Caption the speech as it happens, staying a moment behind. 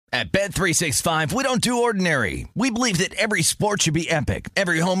At Bet365, we don't do ordinary. We believe that every sport should be epic.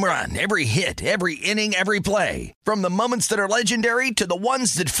 Every home run, every hit, every inning, every play. From the moments that are legendary to the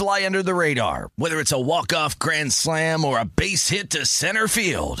ones that fly under the radar. Whether it's a walk-off grand slam or a base hit to center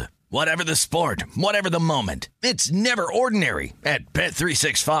field. Whatever the sport, whatever the moment. It's never ordinary at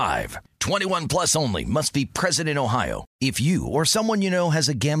Bet365. 21 plus only. Must be present in Ohio. If you or someone you know has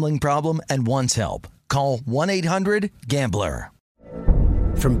a gambling problem and wants help, call 1-800-GAMBLER.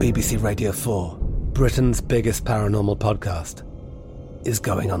 From BBC Radio 4, Britain's biggest paranormal podcast is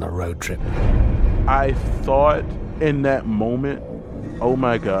going on a road trip. I thought in that moment, oh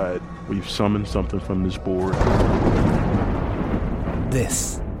my God, we've summoned something from this board.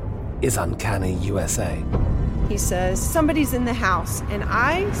 This is Uncanny USA. He says, somebody's in the house, and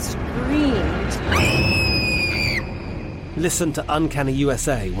I screamed. Listen to Uncanny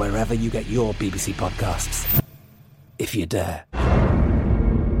USA wherever you get your BBC podcasts, if you dare.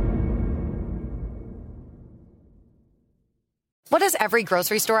 What does every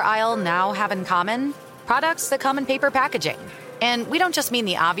grocery store aisle now have in common? Products that come in paper packaging. And we don't just mean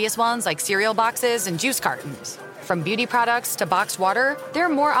the obvious ones like cereal boxes and juice cartons. From beauty products to boxed water, there are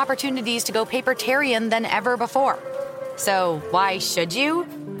more opportunities to go papertarian than ever before. So why should you?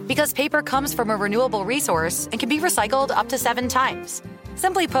 Because paper comes from a renewable resource and can be recycled up to 7 times.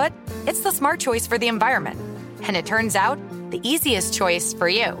 Simply put, it's the smart choice for the environment. And it turns out, the easiest choice for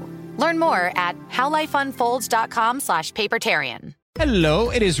you. Learn more at howlifeunfolds.com/papertarian. Hello,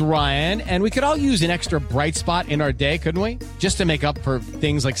 it is Ryan, and we could all use an extra bright spot in our day, couldn't we? Just to make up for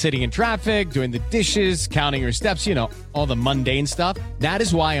things like sitting in traffic, doing the dishes, counting your steps, you know, all the mundane stuff. That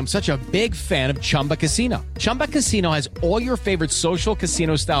is why I'm such a big fan of Chumba Casino. Chumba Casino has all your favorite social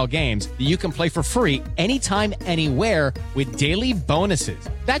casino-style games that you can play for free anytime, anywhere with daily bonuses.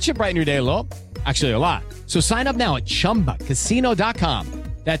 That should brighten your day a little. Actually, a lot. So sign up now at ChumbaCasino.com.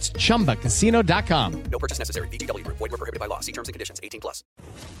 That's ChumbaCasino.com. No purchase necessary. VGW Group. Void where prohibited by law. See terms and conditions. 18 plus.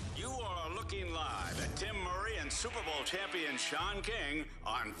 You are looking live at Tim Murray and Super Bowl champion Sean King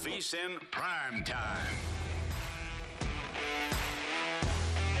on VSiN Primetime.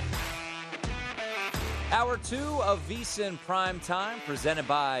 Hour 2 of VSiN Primetime, presented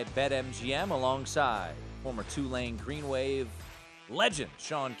by BetMGM, alongside former Tulane Green Wave legend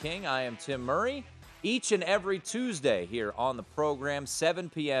Sean King. I am Tim Murray. Each and every Tuesday here on the program,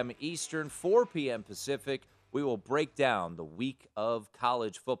 7 p.m. Eastern, 4 p.m. Pacific, we will break down the week of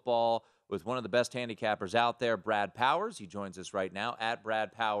college football with one of the best handicappers out there, Brad Powers. He joins us right now at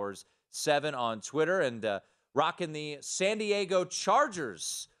Brad Powers7 on Twitter, and rocking the San Diego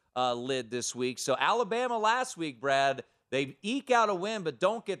Chargers lid this week. So Alabama last week, Brad, they eke out a win but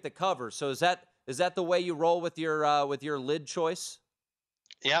don't get the cover. So is that the way you roll with your lid choice?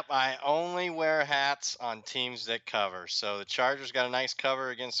 Yep, I only wear hats on teams that cover. So the Chargers got a nice cover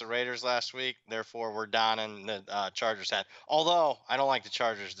against the Raiders last week. Therefore, we're donning the Chargers hat. Although, I don't like the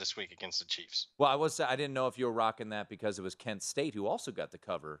Chargers this week against the Chiefs. Well, I didn't know if you were rocking that because it was Kent State who also got the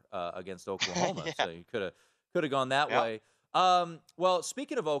cover against Oklahoma. Yeah. So you could have gone that way. Well,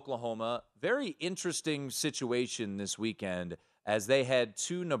 speaking of Oklahoma, very interesting situation this weekend as they head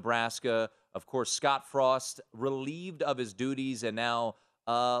to Nebraska. Of course, Scott Frost relieved of his duties, and now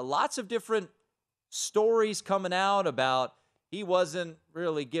lots of different stories coming out about he wasn't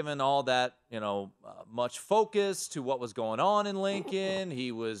really given all that, much focus to what was going on in Lincoln.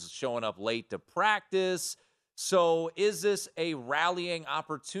 He was showing up late to practice. So is this a rallying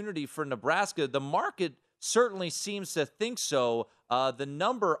opportunity for Nebraska? The market certainly seems to think so. The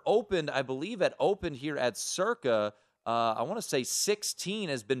number opened, I believe, opened here at circa, I want to say 16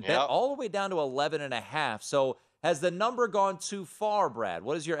 has been bet all the way down to 11.5. So has the number gone too far, Brad?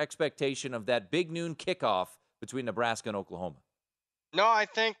 What is your expectation of that big noon kickoff between Nebraska and Oklahoma? No, I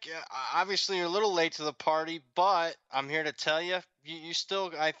think obviously you're a little late to the party, but I'm here to tell you, you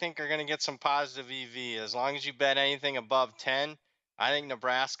still, I think, are going to get some positive EV. As long as you bet anything above 10, I think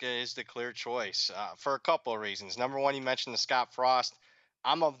Nebraska is the clear choice for a couple of reasons. Number one, you mentioned the Scott Frost.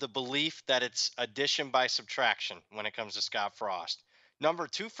 I'm of the belief that it's addition by subtraction when it comes to Scott Frost. Number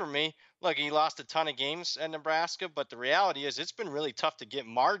two for me, look, he lost a ton of games at Nebraska, but the reality is it's been really tough to get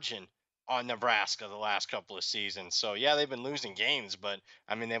margin on Nebraska the last couple of seasons. So, yeah, they've been losing games, but,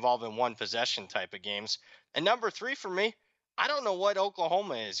 I mean, they've all been one-possession type of games. And number three for me, I don't know what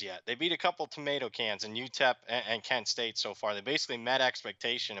Oklahoma is yet. They beat a couple tomato cans in UTEP and Kent State so far. They basically met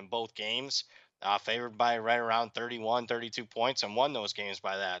expectation in both games, favored by right around 31, 32 points, and won those games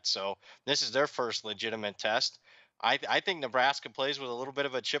by that. So this is their first legitimate test. I think Nebraska plays with a little bit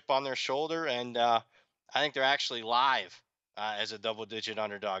of a chip on their shoulder, and I think they're actually live as a double-digit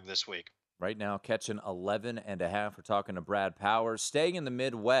underdog this week. Right now, catching 11.5. We're talking to Brad Powers. Staying in the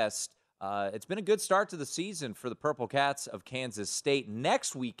Midwest, it's been a good start to the season for the Purple Cats of Kansas State.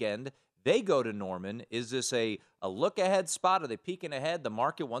 Next weekend, they go to Norman. Is this a look-ahead spot? Are they peeking ahead? The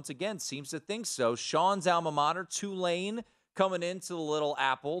market, once again, seems to think so. Sean's alma mater, Tulane, coming into the Little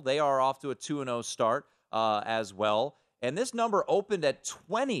Apple. They are off to a 2-0 start as well. And this number opened at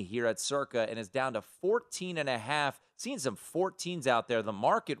 20 here at Circa and is down to 14.5. Seeing some 14s out there. The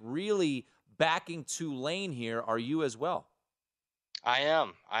market really backing Tulane here. Are you as well? I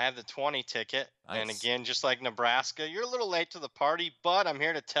am. I have the 20 ticket. Nice. And again, just like Nebraska, you're a little late to the party, but I'm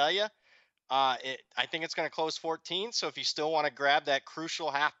here to tell you, I think it's going to close 14. So if you still want to grab that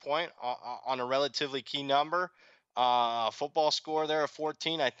crucial half point on a relatively key number, football score there of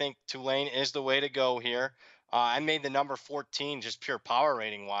 14, I think Tulane is the way to go here. I made the number 14 just pure power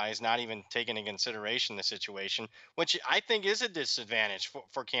rating wise, not even taking into consideration the situation, which I think is a disadvantage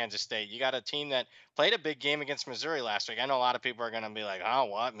for Kansas State. You got a team that played a big game against Missouri last week. I know a lot of people are going to be like, oh,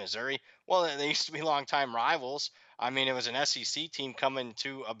 what, Missouri? Well, they used to be longtime rivals. I mean, it was an SEC team coming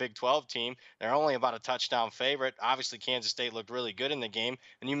to a Big 12 team. They're only about a touchdown favorite. Obviously, Kansas State looked really good in the game.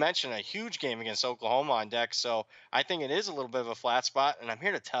 And you mentioned a huge game against Oklahoma on deck. So I think it is a little bit of a flat spot. And I'm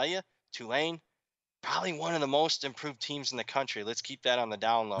here to tell you, Tulane, probably one of the most improved teams in the country. Let's keep that on the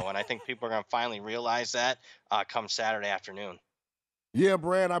down low. And I think people are going to finally realize that come Saturday afternoon. Yeah,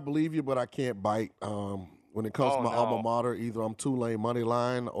 Brad, I believe you, but I can't bite. When it comes to my alma mater, either I'm Tulane money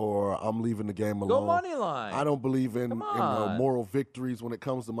line or I'm leaving the game alone. Go money line. I don't believe in moral victories when it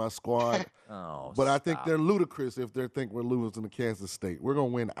comes to my squad. But I think they're ludicrous if they think we're losing to Kansas State. We're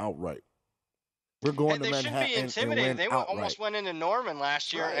going to win outright. We're going to Manhattan they shouldn't be intimidated. And they outright. almost went into Norman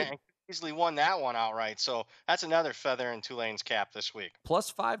last year and easily won that one outright. So that's another feather in Tulane's cap this week. Plus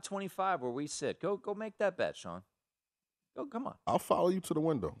 525 where we sit. Go make that bet, Sean. Go, come on. I'll follow you to the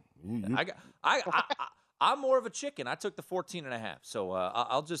window. I'm more of a chicken. I took the 14.5. So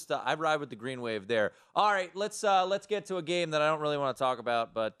I'll just I ride with the green wave there. All right, let's get to a game that I don't really want to talk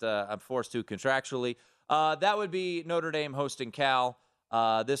about, but I'm forced to contractually. That would be Notre Dame hosting Cal.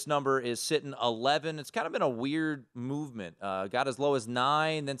 This number is sitting 11. It's kind of been a weird movement. Got as low as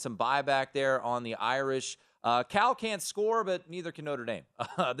 9, then some buyback there on the Irish. Cal can't score, but neither can Notre Dame.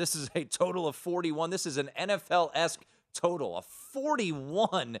 This is a total of 41. This is an NFL-esque total of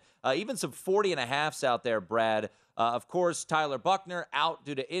 41. Even some 40.5s out there, Brad. Of course, Tyler Buckner out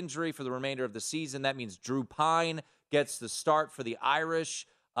due to injury for the remainder of the season. That means Drew Pine gets the start for the Irish.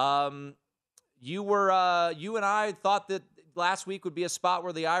 You and I thought that last week would be a spot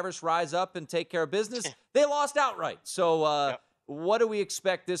where the Irish rise up and take care of business. They lost outright. So what do we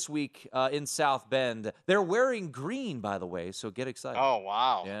expect this week in South Bend? They're wearing green, by the way, so get excited. Oh,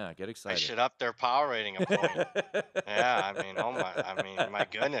 wow. Yeah, get excited. I should up their power rating a point. Yeah, my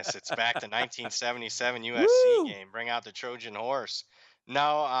goodness. It's back to 1977 USC game. Bring out the Trojan horse.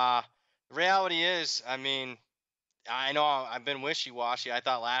 No, the reality is, I know I've been wishy-washy. I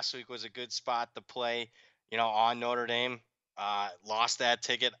thought last week was a good spot to play, on Notre Dame. Lost that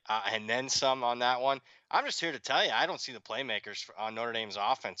ticket and then some on that one. I'm just here to tell you, I don't see the playmakers on Notre Dame's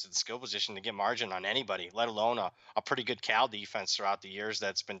offense at the skill position to get margin on anybody, let alone a pretty good Cal defense throughout the years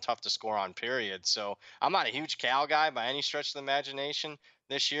that's been tough to score on, period. So I'm not a huge Cal guy by any stretch of the imagination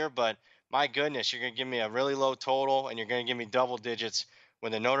this year, but my goodness, you're going to give me a really low total and you're going to give me double digits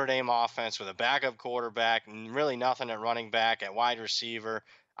with a Notre Dame offense with a backup quarterback and really nothing at running back, at wide receiver.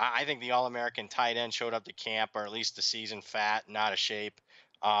 I think the All-American tight end showed up to camp, or at least the season fat, not a shape.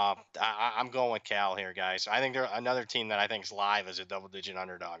 I'm going with Cal here, guys. I think they're another team that I think is live as a double-digit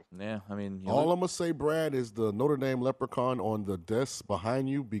underdog. Yeah, all I'm going to say, Brad, is the Notre Dame leprechaun on the desk behind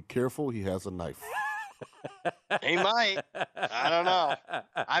you. Be careful. He has a knife. He might. I don't know.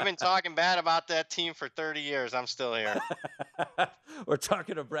 I've been talking bad about that team for 30 years. I'm still here. We're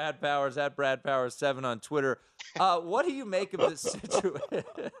talking to Brad Powers at Brad Powers 7 on Twitter. What do you make of this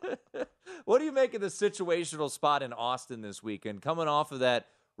What do you make of the situational spot in Austin this weekend? Coming off of that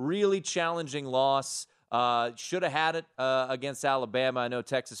really challenging loss, should have had it against Alabama. I know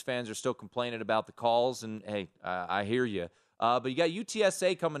Texas fans are still complaining about the calls, and hey, I hear you. But you got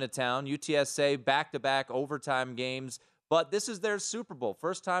UTSA coming to town. UTSA back-to-back overtime games. But this is their Super Bowl.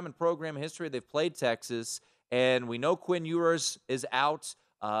 First time in program history they've played Texas. And we know Quinn Ewers is out.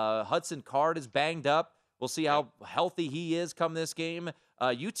 Hudson Card is banged up. We'll see how healthy he is come this game.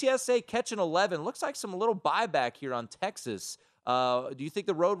 UTSA catching 11. Looks like some little buyback here on Texas. Do you think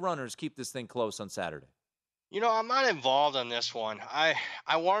the Roadrunners keep this thing close on Saturday? I'm not involved on this one. I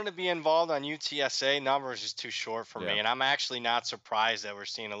wanted to be involved on UTSA. Numbers is too short for me, and I'm actually not surprised that we're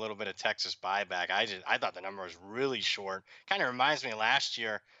seeing a little bit of Texas buyback. I thought the number was really short. Kind of reminds me of last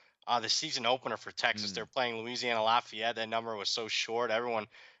year the season opener for Texas. They're playing Louisiana Lafayette. That number was so short. Everyone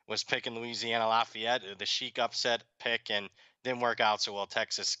was picking Louisiana Lafayette, the Sheik upset pick, and didn't work out so well.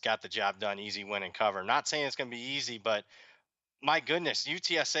 Texas got the job done, easy win and cover. Not saying it's going to be easy, but my goodness,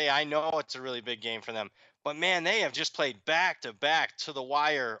 UTSA, I know it's a really big game for them. But, man, they have just played back-to-back to the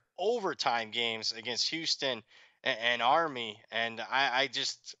wire overtime games against Houston and Army, and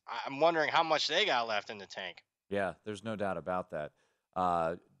I'm wondering how much they got left in the tank. Yeah, there's no doubt about that.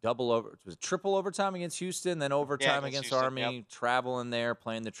 Triple overtime against Houston, then overtime against Houston, Army, traveling there,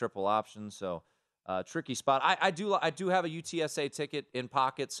 playing the triple option. So tricky spot. I do have a UTSA ticket in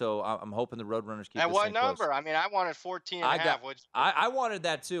pocket, so I'm hoping the Roadrunners keep. And what number? Close. I mean, I wanted 14 and a half. I wanted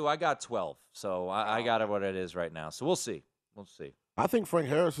that too. I got 12, so I got it what it is right now. So we'll see. I think Frank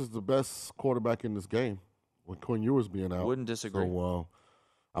Harris is the best quarterback in this game with Quinn Ewers being out. Wouldn't disagree. So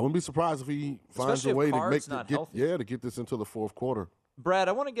I wouldn't be surprised if he finds a way to get this into the fourth quarter. Brad,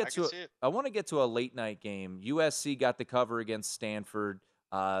 I want to get to a late night game. USC got the cover against Stanford.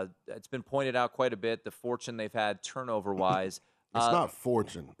 It's been pointed out quite a bit the fortune they've had turnover wise. It's not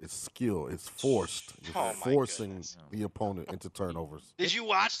fortune. It's skill. It's forced. You're forcing the opponent into turnovers. Did you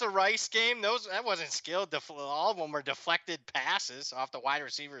watch the Rice game? That wasn't skill. All of them were deflected passes off the wide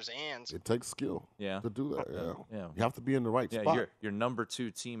receiver's hands. It takes skill to do that. Yeah. You have to be in the right spot. You're number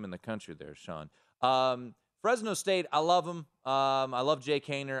 2 team in the country there, Sean. Fresno State, I love them. I love Jake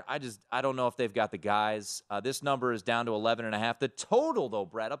Haener. I don't know if they've got the guys. This number is down to 11.5. The total, though,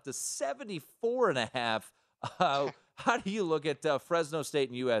 Brad, up to 74.5. How do you look at Fresno State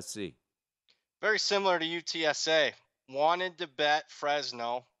and USC? Very similar to UTSA. Wanted to bet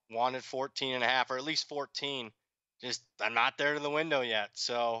Fresno. Wanted 14.5, or at least 14. Just I'm not there to the window yet.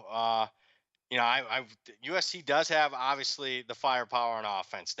 So, USC does have obviously the firepower on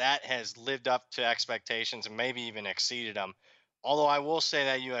offense. That has lived up to expectations and maybe even exceeded them. Although I will say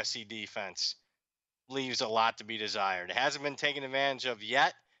that USC defense leaves a lot to be desired. It hasn't been taken advantage of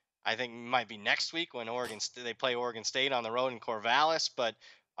yet. I think it might be next week when they play Oregon State on the road in Corvallis. But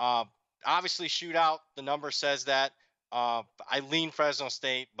obviously shootout, the number says that. I lean Fresno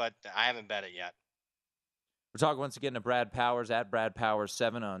State, but I haven't bet it yet. We're talking once again to Brad Powers at Brad Powers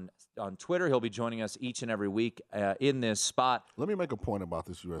 7 on Twitter. He'll be joining us each and every week in this spot. Let me make a point about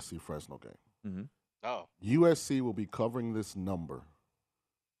this USC Fresno game. Mm-hmm. Oh, USC will be covering this number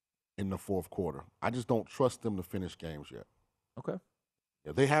in the fourth quarter. I just don't trust them to finish games yet. Okay.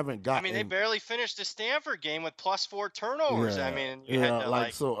 Yeah, they haven't got. they barely finished the Stanford game with +4 turnovers. Yeah,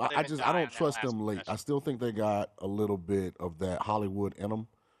 I don't trust them late. I still think they got a little bit of that Hollywood in them.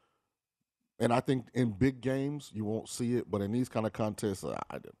 And I think in big games you won't see it, but in these kind of contests,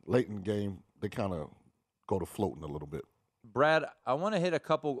 late in the game, they kind of go to floating a little bit. Brad, I want to hit a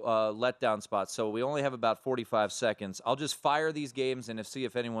couple letdown spots, so we only have about 45 seconds. I'll just fire these games and see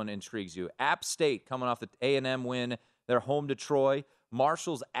if anyone intrigues you. App State coming off the A&M win. They're home to Troy.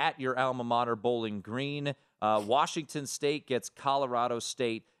 Marshall's at your alma mater, Bowling Green. Washington State gets Colorado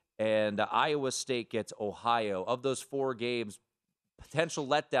State, and Iowa State gets Ohio. Of those 4 games, potential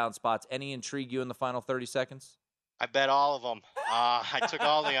letdown spots, any intrigue you in the final 30 seconds? I bet all of them. I took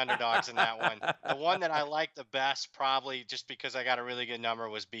all the underdogs in that one. The one that I liked the best, probably just because I got a really good number,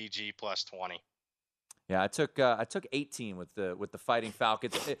 was BG +20. Yeah, I took 18 with the Fighting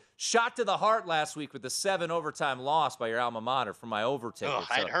Falcons. Shot to the heart last week with the 7 overtime loss by your alma mater for my over ticket.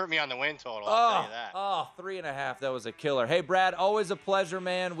 It hurt me on the win total, I'll tell you that. 3.5. That was a killer. Hey, Brad, always a pleasure,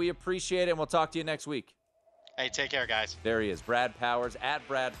 man. We appreciate it, and we'll talk to you next week. Hey, take care, guys. There he is, Brad Powers, at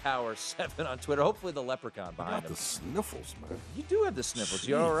Brad Powers 7 on Twitter. Hopefully the leprechaun behind him. The sniffles, man. You do have the sniffles.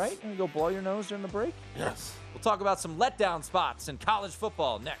 You all right? You go blow your nose during the break? Yes. We'll talk about some letdown spots in college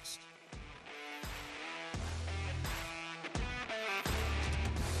football next.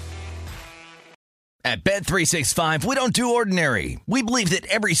 At Bet365, we don't do ordinary. We believe that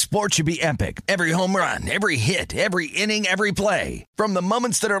every sport should be epic. Every home run, every hit, every inning, every play. From the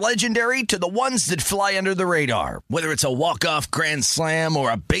moments that are legendary to the ones that fly under the radar. Whether it's a walk-off grand slam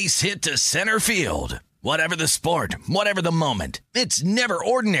or a base hit to center field. Whatever the sport, whatever the moment. It's never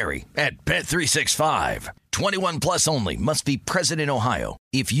ordinary at Bet365. 21 plus only. Must be present in Ohio.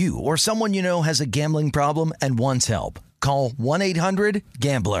 If you or someone you know has a gambling problem and wants help, call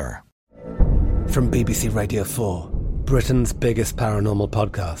 1-800-GAMBLER. From BBC Radio 4, Britain's biggest paranormal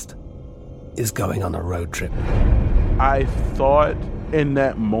podcast is going on a road trip. I thought in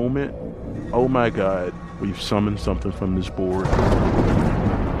that moment, oh my God, we've summoned something from this board.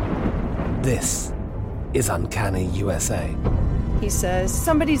 This is Uncanny USA. He says,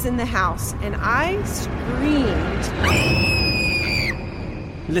 somebody's in the house, and I screamed.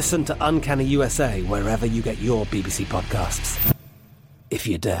 Listen to Uncanny USA wherever you get your BBC podcasts, if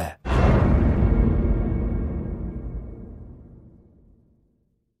you dare.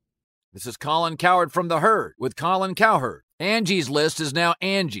 This is Colin Cowherd from The Herd with Colin Cowherd. Angie's List is now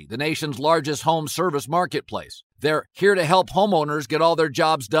Angie, the nation's largest home service marketplace. They're here to help homeowners get all their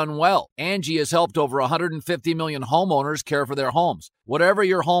jobs done well. Angie has helped over 150 million homeowners care for their homes. Whatever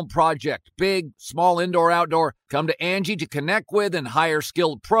your home project, big, small, indoor, outdoor, come to Angie to connect with and hire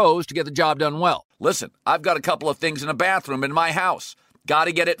skilled pros to get the job done well. Listen, I've got a couple of things in a bathroom in my house. Got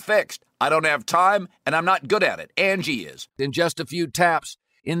to get it fixed. I don't have time, and I'm not good at it. Angie is. In just a few taps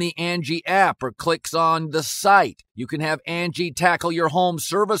in the Angie app or clicks on the site, you can have Angie tackle your home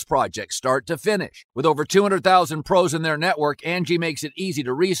service project start to finish. With over 200,000 pros in their network, Angie makes it easy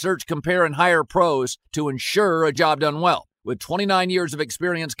to research, compare, and hire pros to ensure a job done well. With 29 years of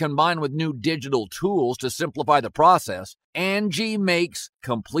experience combined with new digital tools to simplify the process, Angie makes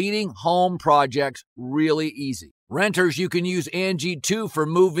completing home projects really easy. Renters, you can use Angie too for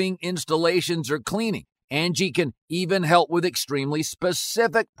moving, installations, or cleaning. Angie can even help with extremely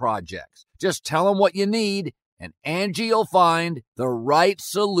specific projects. Just tell them what you need, and Angie will find the right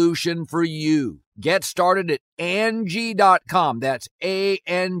solution for you. Get started at Angie.com. That's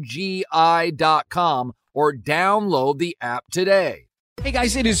ANGI.com, or download the app today. Hey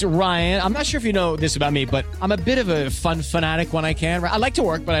guys, it is Ryan. I'm not sure if you know this about me, but I'm a bit of a fun fanatic when I can. I like to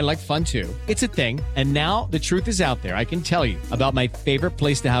work, but I like fun too. It's a thing. And now the truth is out there. I can tell you about my favorite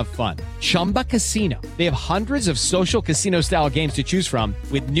place to have fun. Chumba Casino. They have hundreds of social casino style games to choose from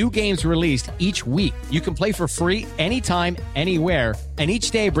with new games released each week. You can play for free anytime, anywhere. And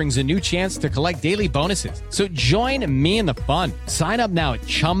each day brings a new chance to collect daily bonuses. So join me in the fun. Sign up now at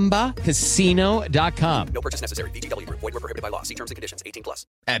ChumbaCasino.com. No purchase necessary. VGW Group. Void where prohibited by law. See terms and conditions. 18+.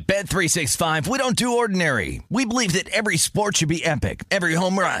 At Bet365, we don't do ordinary. We believe that every sport should be epic. Every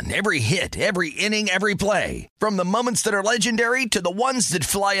home run, every hit, every inning, every play. From the moments that are legendary to the ones that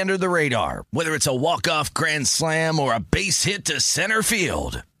fly under the radar. Whether it's a walk-off grand slam or a base hit to center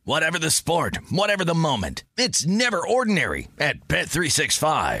field. Whatever the sport, whatever the moment, it's never ordinary at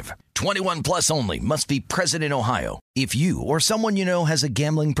Bet365. 21 plus only. Must be present in Ohio. If you or someone you know has a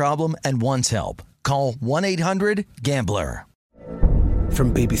gambling problem and wants help, call 1-800-GAMBLER.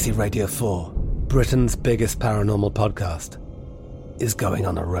 From BBC Radio 4, Britain's biggest paranormal podcast is going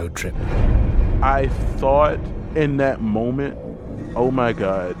on a road trip. I thought in that moment, oh my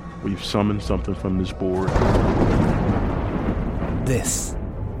God, we've summoned something from this board. This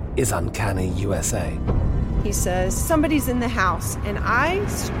is Uncanny USA. He says, somebody's in the house, and I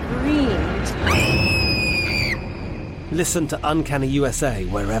screamed. Listen to Uncanny USA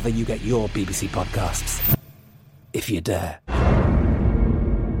wherever you get your BBC podcasts, if you dare.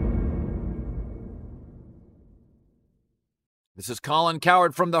 This is Colin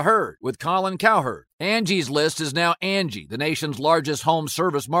Cowherd from The Herd with Colin Cowherd. Angie's List is now Angie, the nation's largest home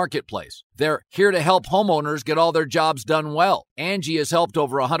service marketplace. They're here to help homeowners get all their jobs done well. Angie has helped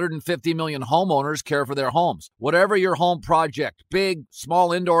over 150 million homeowners care for their homes. Whatever your home project, big,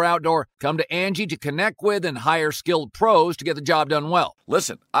 small, indoor, outdoor, come to Angie to connect with and hire skilled pros to get the job done well.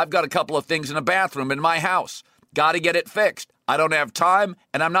 Listen, I've got a couple of things in a bathroom in my house. Got to get it fixed. I don't have time,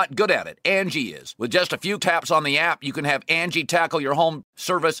 and I'm not good at it. Angie is. With just a few taps on the app, you can have Angie tackle your home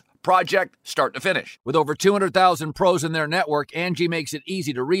service project start to finish. With over 200,000 pros in their network, Angie makes it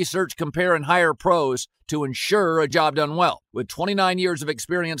easy to research, compare, and hire pros to ensure a job done well. With 29 years of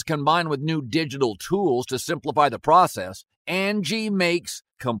experience combined with new digital tools to simplify the process, Angie makes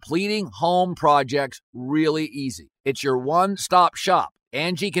completing home projects really easy. It's your one-stop shop.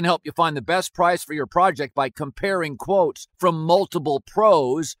 Angie can help you find the best price for your project by comparing quotes from multiple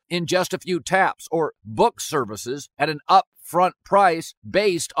pros in just a few taps, or book services at an upfront price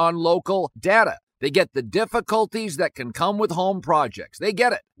based on local data. They get the difficulties that can come with home projects. They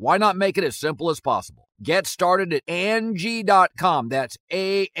get it. Why not make it as simple as possible? Get started at Angie.com. That's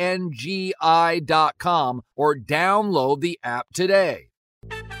ANGI.com, or download the app today.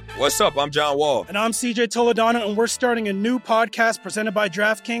 What's up? I'm John Wall. And I'm CJ Toledano, and we're starting a new podcast presented by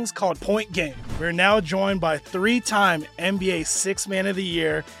DraftKings called Point Game. We're now joined by three-time NBA Sixth Man of the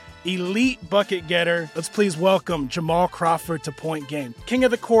Year, elite bucket getter. Let's please welcome Jamal Crawford to Point Game. King of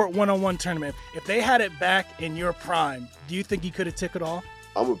the Court one-on-one tournament. If they had it back in your prime, do you think you could have took it all?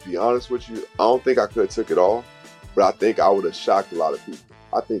 I'm going to be honest with you. I don't think I could have took it all, but I think I would have shocked a lot of people.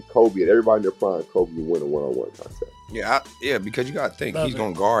 I think Kobe and everybody in their prime, Kobe would win a one-on-one contest. Yeah, because you got to think, he's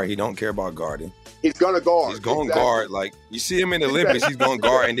going to guard. He don't care about guarding. He's going to guard. He's going to guard. Like, you see him in the Olympics, he's going to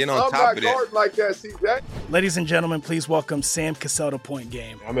guard. And then on top of that. I'm not guarding like that, CJ. Ladies and gentlemen, please welcome Sam Cassell to Point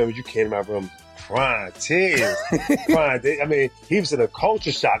Game. I remember you came out from prime 10. I mean, he was in a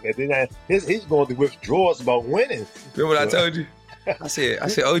culture shock. And then he's going through withdrawals about winning. Remember what I told you? I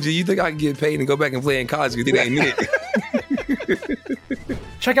said, OG, you think I can get paid and go back and play in college because it ain't it?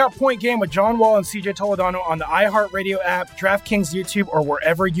 Check out Point Game with John Wall and CJ Toledano on the iHeartRadio app, DraftKings YouTube, or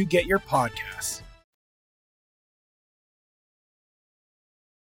wherever you get your podcasts.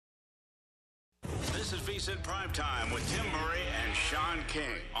 This is VSiN Primetime with Tim Murray and Sean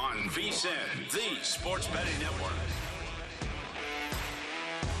King on VSiN, the Sports Betting Network.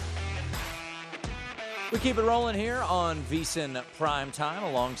 We keep it rolling here on VSiN Primetime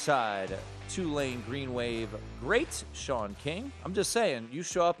alongside Tulane Green Wave great Sean King. I'm just saying, you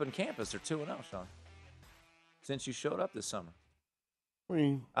show up on campus, they're 2-0, Sean. Since you showed up this summer.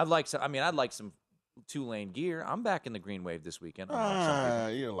 I'd like some Tulane gear. I'm back in the Green Wave this weekend.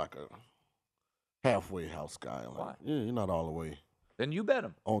 You're like a halfway house guy. Why? You're not all the way. Then you bet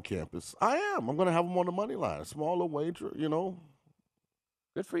them. On campus. I am. I'm going to have them on the money line. Smaller wager,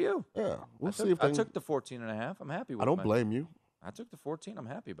 Good for you. Yeah. I took the 14.5. I'm happy with it. I don't blame you. I took the 14. I'm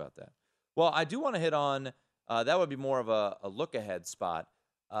happy about that. Well, I do want to hit on that would be more of a look-ahead spot.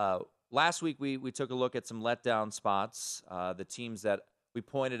 Last week, we took a look at some letdown spots. The teams that we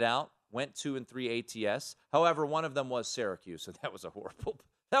pointed out went 2-3 ATS. However, one of them was Syracuse, so that was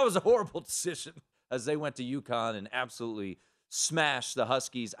a horrible decision as they went to UConn and absolutely smashed the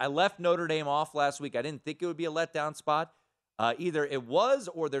Huskies. I left Notre Dame off last week. I didn't think it would be a letdown spot. Either it was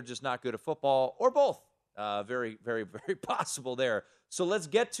or they're just not good at football or both. Very, very, very possible there. So let's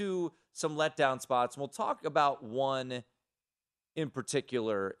get to some letdown spots. We'll talk about one in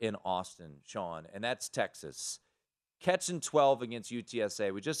particular in Austin, Sean, and that's Texas. Catching 12 against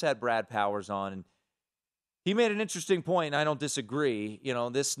UTSA. We just had Brad Powers on, and he made an interesting point, and I don't disagree.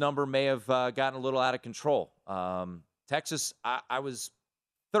 This number may have gotten a little out of control. Texas, I was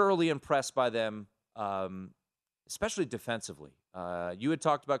thoroughly impressed by them, especially defensively. You had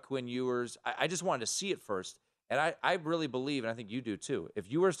talked about Quinn Ewers. I just wanted to see it first, and I really believe, and I think you do too, if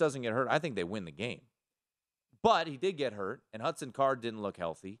Ewers doesn't get hurt, I think they win the game. But he did get hurt, and Hudson Card didn't look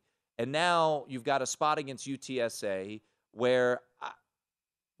healthy. And now you've got a spot against UTSA where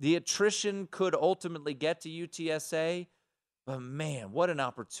the attrition could ultimately get to UTSA. But, man, what an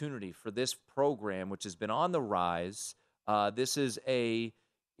opportunity for this program, which has been on the rise. This is a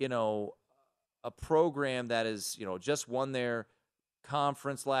program that is, just won their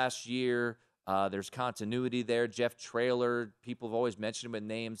conference last year. There's continuity there. Jeff Traylor, people have always mentioned him with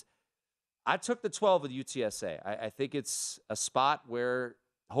names. I took the 12 with UTSA. I think it's a spot where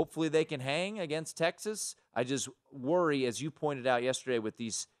hopefully they can hang against Texas. I just worry, as you pointed out yesterday, with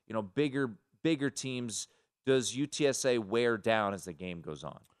these bigger teams, does UTSA wear down as the game goes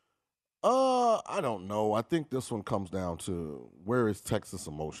on? I don't know. I think this one comes down to where is Texas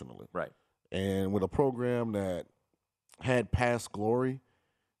emotionally. Right. And with a program that had past glory,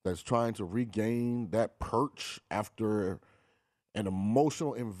 that's trying to regain that perch after an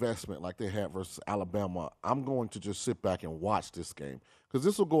emotional investment like they had versus Alabama, I'm going to just sit back and watch this game because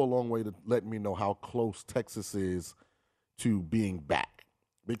this will go a long way to let me know how close Texas is to being back.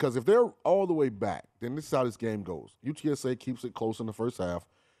 Because if they're all the way back, then this is how this game goes. UTSA keeps it close in the first half,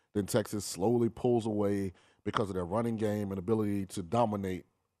 then Texas slowly pulls away because of their running game and ability to dominate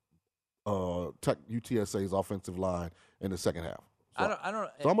UTSA's offensive line in the second half. So I'm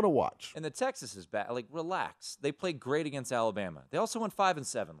going to watch. And the Texas is back. Relax. They played great against Alabama. They also went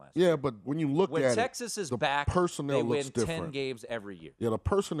 5-7 last year. year. But when you look when at Texas it, is back, personnel they win looks different. 10 games every year. Yeah, the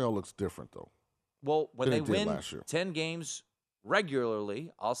personnel looks different, though. Well, when they win last year. 10 games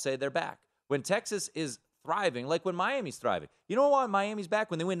regularly, I'll say they're back. When Texas is thriving, like when Miami's thriving. You know why Miami's back?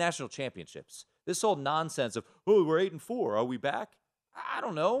 When they win national championships. This whole nonsense of, we're 8-4. Are we back? I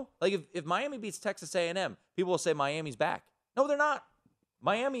don't know. If Miami beats Texas A&M, people will say Miami's back. No, they're not.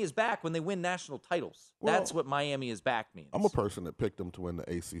 Miami is back when they win national titles. Well, that's what Miami is back means. I'm a person that picked them to win the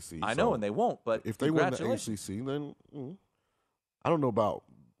ACC. I know, and they won't, but if they win the ACC, then I don't know about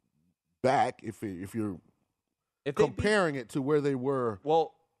back if you're comparing it to where they were.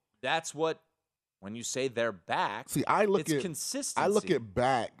 Well, that's what, when you say they're back, it's consistency. I look at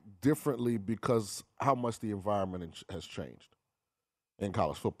back differently because how much the environment has changed in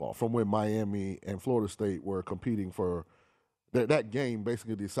college football from when Miami and Florida State were competing for that game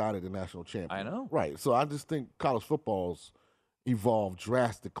basically decided the national champion. I know. Right. So I just think college football's evolved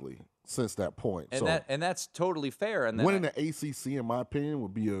drastically since that point. And that's totally fair. And winning the ACC, in my opinion,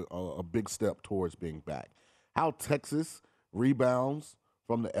 would be a big step towards being back. How Texas rebounds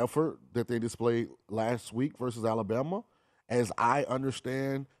from the effort that they displayed last week versus Alabama, as I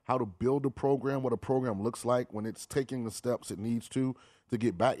understand how to build a program, what a program looks like when it's taking the steps it needs to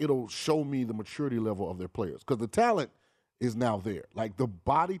get back, it'll show me the maturity level of their players. Because the talent is now there. Like the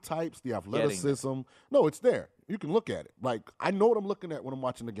body types, the athleticism. No, it's there. You can look at it. Like I know what I'm looking at when I'm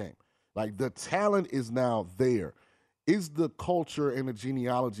watching the game. Like the talent is now there. Is the culture and the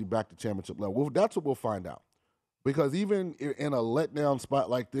genealogy back to championship level? Well, that's what we'll find out. Because even in a letdown spot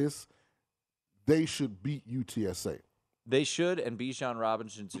like this, they should beat UTSA. They should, and Bijan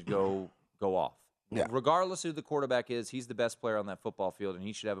Robinson should go off. Yeah. Regardless of who the quarterback is, he's the best player on that football field, and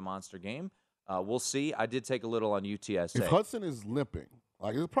he should have a monster game. We'll see. I did take a little on UTSA. If Hudson is limping,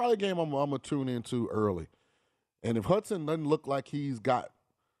 like it's probably a game I'm going to tune into early. And if Hudson doesn't look like he's got,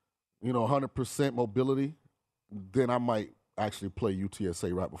 100% mobility, then I might actually play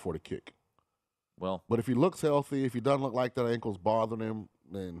UTSA right before the kick. Well, but if he looks healthy, if he doesn't look like that ankle's bothering him,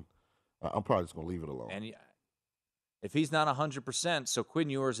 then I'm probably just going to leave it alone. And if he's not 100%, so Quinn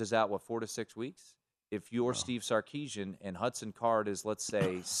Ewers is out, 4 to 6 weeks? If you're Steve Sarkisian and Hudson Card is, let's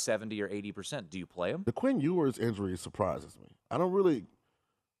say, 70 or 80%, do you play him? The Quinn Ewers injury surprises me. I don't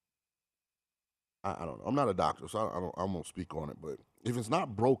know. I'm not a doctor, so I won't speak on it. But if it's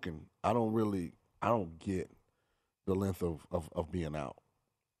not broken, I don't get the length of being out.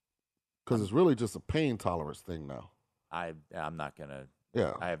 Because it's really just a pain tolerance thing now. I'm not gonna.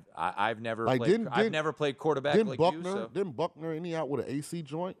 Yeah, I've never played. I've never played quarterback like Buckner, you. So. Didn't Buckner any out with an AC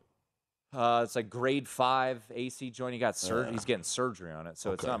joint? It's like grade 5 AC joint. He got surgery. He's getting surgery on it,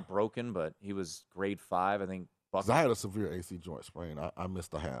 so it's not broken, but he was grade 5. I think. Buckner. I had a severe AC joint sprain. I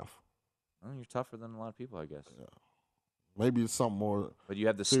missed a half. Well, you're tougher than a lot of people, I guess. Yeah. Maybe it's something more. But you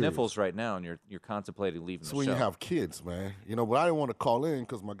have the serious. Sniffles right now, and you're contemplating leaving the show. When you have kids, man. But I didn't want to call in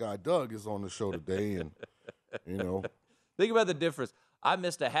because my guy Doug is on the show today, and Think about the difference. I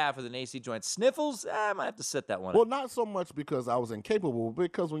missed a half with an AC joint. Sniffles, I might have to set that one. Well, not so much because I was incapable, but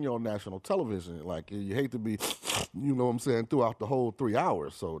because when you're on national television, like you hate to be, throughout the whole 3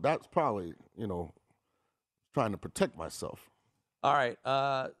 hours. So that's probably, trying to protect myself. All right.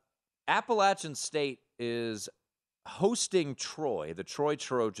 Appalachian State is hosting Troy, the Troy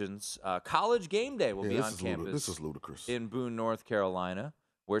Trojans. College game day will be on campus. This is ludicrous. In Boone, North Carolina.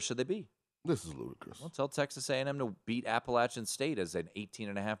 Where should they be? This is ludicrous. Well, tell Texas A&M to beat Appalachian State as an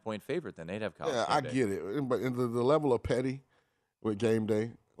 18.5-point favorite. Then they'd have college game day. I get it. But in the level of petty with game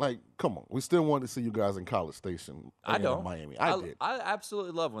day, like, come on. We still want to see you guys in College Station. I don't. Miami. I did. I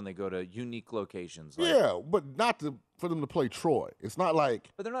absolutely love when they go to unique locations. But not for them to play Troy. It's not like.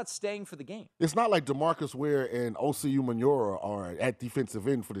 But they're not staying for the game. It's not like DeMarcus Ware and OCU Manura are at defensive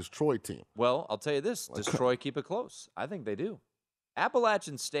end for this Troy team. Well, I'll tell you this. Does Troy keep it close? I think they do.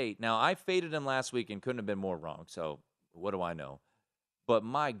 Appalachian State, now I faded them last week and couldn't have been more wrong, so what do I know? But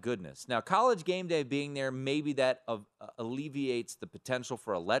my goodness. Now, college game day being there, maybe that alleviates the potential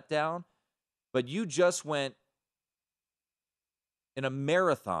for a letdown, but you just went in a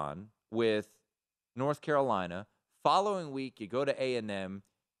marathon with North Carolina. Following week, you go to A&M,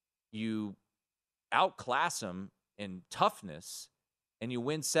 you outclass them in toughness, and you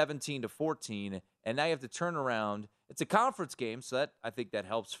win 17-14, and now you have to turn around. It's a conference game, so I think that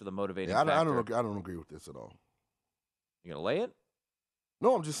helps for the motivating factor. I don't agree with this at all. You gonna lay it?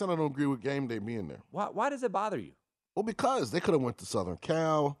 No, I'm just saying I don't agree with game day being there. Why does it bother you? Well, because they could have went to Southern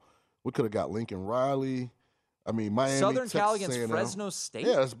Cal. We could have got Lincoln Riley. I mean, Miami, Southern Cal Texas against A&M. Fresno State?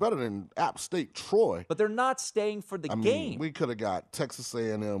 Yeah, it's better than App State Troy. But they're not staying for the game. We could have got Texas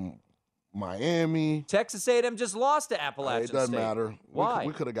A&M, Miami. Texas A&M just lost to Appalachian State. It doesn't matter. Why?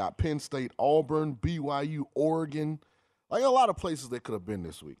 We could have got Penn State, Auburn, BYU, Oregon. Like a lot of places they could have been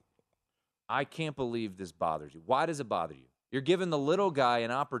this week. I can't believe this bothers you. Why does it bother you? You're giving the little guy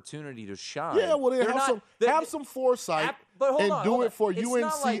an opportunity to shine. Yeah, well, have some foresight and do it for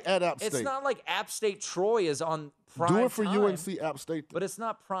UNC at App State. It's not like App State Troy is on prime time. Do it for UNC App State. But it's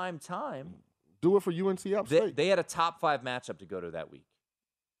not prime time. Do it for UNC App State. They had a top 5 matchup to go to that week.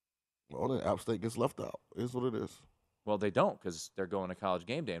 Well, then App State gets left out. It is what it is. Well, they don't because they're going to college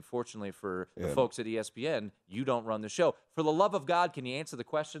game day. Unfortunately for the folks at ESPN, you don't run the show. For the love of God, can you answer the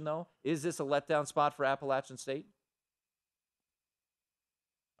question, though? Is this a letdown spot for Appalachian State?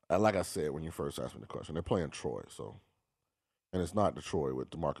 Like I said when you first asked me the question, they're playing Troy, and it's not the Troy with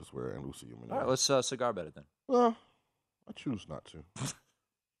DeMarcus Ware and Lucy Human. All right, let's cigar bet it then. Well, I choose not to.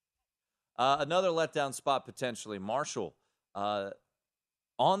 Another letdown spot potentially. Marshall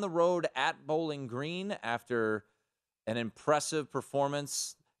on the road at Bowling Green after an impressive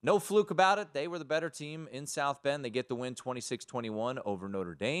performance. No fluke about it. They were the better team in South Bend. They get the win 26-21 over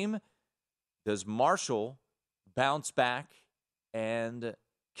Notre Dame. Does Marshall bounce back and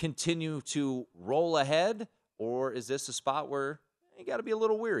continue to roll ahead, or is this a spot where you got to be a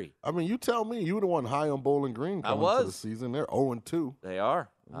little weary? I mean, you tell me. You were the one high on Bowling Green coming into the season. They're 0-2. They are.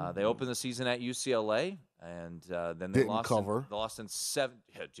 They opened the season at UCLA, and then they Didn't cover. They lost in 7.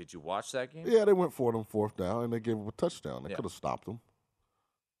 Did you watch that game? Yeah, they went for it on 4th down, and they gave them a touchdown. They could have stopped them.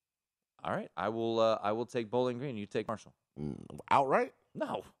 All right, I will take Bowling Green. You take Marshall. Outright?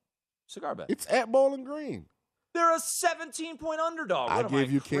 No, cigar bet. It's at Bowling Green. They're a 17-point underdog. I What,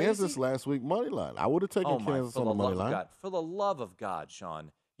 gave you crazy? Kansas last week money line. I would have taken Kansas on the money line. God. For the love of God,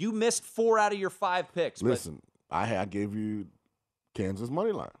 Sean, you missed 4 out of your 5 picks. Listen, I gave you Kansas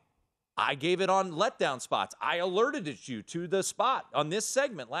money line. I gave it on letdown spots. I alerted you to the spot on this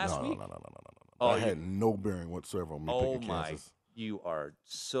segment last week. No. I had no bearing whatsoever on me picking Kansas. You are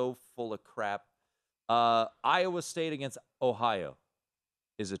so full of crap. Iowa State against Ohio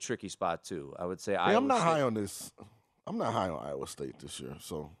is a tricky spot too. I would say. I'm not high on this. I'm not high on Iowa State this year.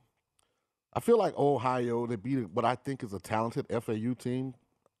 So I feel like Ohio, they beat what I think is a talented FAU team.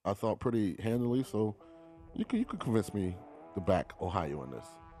 I thought pretty handily. So you could convince me to back Ohio in this.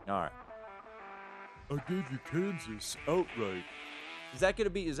 All right. I gave you Kansas outright. Is that going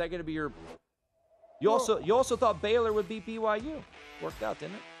to be your? You also thought Baylor would beat BYU. Worked out,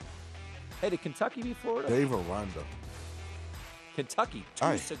 didn't it? Hey, did Kentucky beat Florida? Dave Aranda. Kentucky,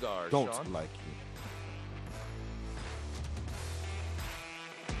 2 cigars. Don't Sean. like you.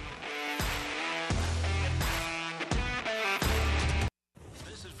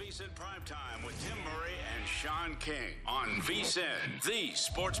 This is VSiN Primetime with Tim Murray and Sean King on VSiN, the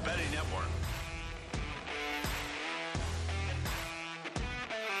Sports Betting Network.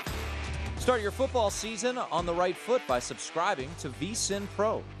 Start your football season on the right foot by subscribing to VSiN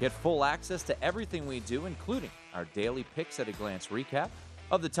Pro. Get full access to everything we do, including our daily picks at a glance recap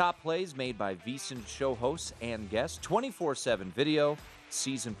of the top plays made by VSiN show hosts and guests, 24/7 video,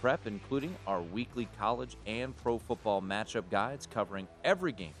 season prep, including our weekly college and pro football matchup guides covering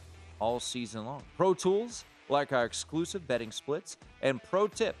every game all season long. Pro tools like our exclusive betting splits and pro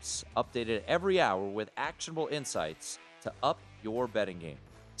tips updated every hour with actionable insights to up your betting game.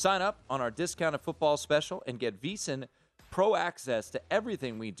 Sign up on our discounted football special and get VSiN Pro access to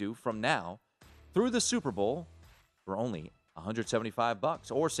everything we do from now through the Super Bowl for only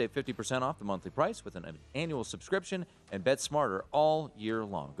 $175, or save 50% off the monthly price with an annual subscription and bet smarter all year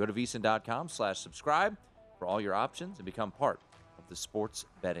long. Go to VSiN.com/subscribe for all your options and become part of the Sports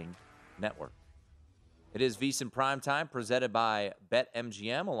Betting Network. It is VSiN Primetime presented by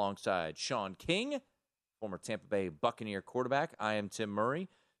BetMGM alongside Sean King, former Tampa Bay Buccaneer quarterback. I am Tim Murray.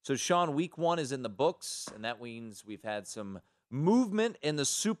 So, Sean, week 1 is in the books, and that means we've had some movement in the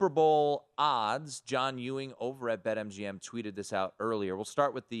Super Bowl odds. John Ewing over at BetMGM tweeted this out earlier. We'll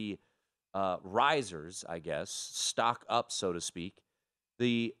start with the risers, I guess, stock up, so to speak.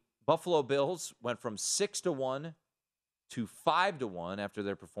 The Buffalo Bills went from 6-1 to 5-1 after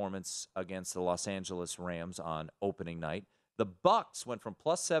their performance against the Los Angeles Rams on opening night. The Bucs went from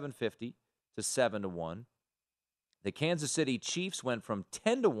plus 750 to 7-1. The Kansas City Chiefs went from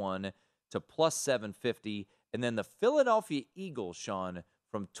 10-1 to plus 750. And then the Philadelphia Eagles, Sean,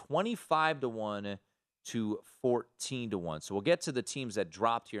 from 25-1 to 14-1. So we'll get to the teams that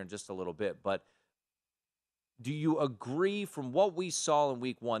dropped here in just a little bit. But do you agree from what we saw in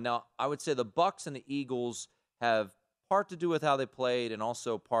week 1? Now, I would say the Bucs and the Eagles have part to do with how they played and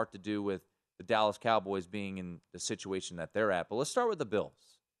also part to do with the Dallas Cowboys being in the situation that they're at. But let's start with the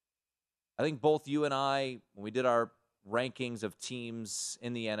Bills. I think both you and I, when we did our rankings of teams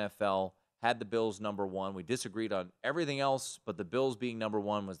in the NFL, had the Bills number 1. We disagreed on everything else, but the Bills being number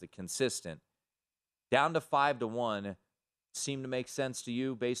 1 was the consistent. Down to 5-1 seemed to make sense to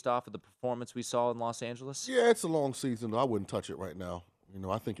you based off of the performance we saw in Los Angeles? Yeah, it's a long season. I wouldn't touch it right now.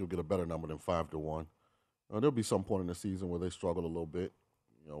 I think you'll get a better number than 5-1. There'll be some point in the season where they struggle a little bit.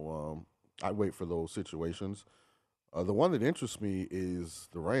 I wait for those situations. The one that interests me is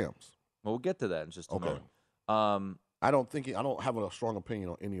the Rams. Well, we'll get to that in just a moment. I don't have a strong opinion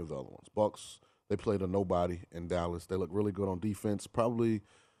on any of the other ones. Bucs, they played a nobody in Dallas. They look really good on defense. Probably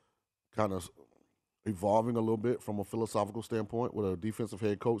kind of evolving a little bit from a philosophical standpoint with a defensive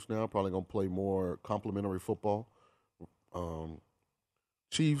head coach now. Probably going to play more complementary football.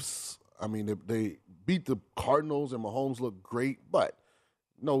 Chiefs, they beat the Cardinals and Mahomes looked great, but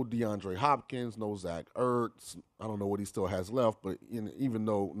no DeAndre Hopkins, no Zach Ertz. I don't know what he still has left, but even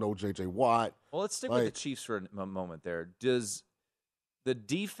though no J.J. Watt. Well, let's stick with the Chiefs for a moment there. Does the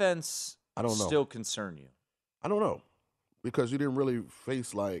defense still concern you? I don't know, because you didn't really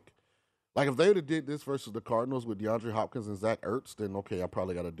face like if they would have did this versus the Cardinals with DeAndre Hopkins and Zach Ertz, then okay, I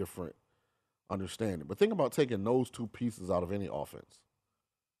probably got a different understanding. But think about taking those two pieces out of any offense.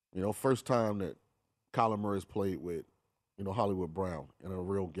 First time that Kyler Murray's played with Hollywood Brown in a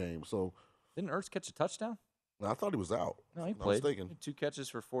real game. So didn't Ertz catch a touchdown? I thought he was out. No, he If I'm played. not mistaken. 2 catches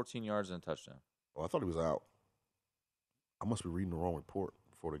for 14 yards and a touchdown. Oh, I thought he was out. I must be reading the wrong report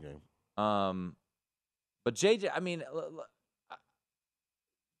before the game. But JJ, I mean,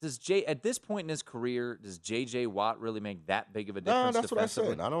 at this point in his career, does JJ Watt really make that big of a difference? No, that's what I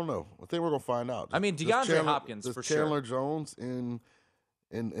said. I don't know. I think we're gonna find out. I mean, DeAndre Hopkins for sure. Chandler Jones in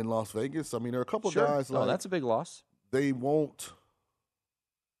Las Vegas. I mean, there are a couple Sure. guys. Oh, that's a big loss. They won't.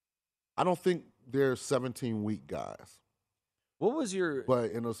 I don't think they're 17-week guys. What was your?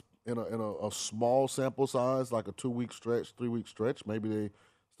 But in a small sample size, like a 2-week stretch, 3-week stretch, maybe they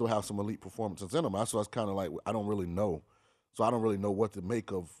still have some elite performances in them. That's why it's kind of like I don't really know. So I don't really know what to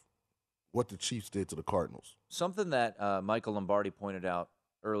make of what the Chiefs did to the Cardinals. Something that Michael Lombardi pointed out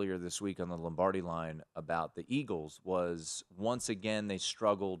earlier this week on the Lombardi line about the Eagles was once again they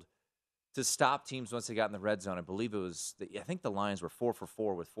struggled to stop teams once they got in the red zone. I believe I think the Lions were 4 for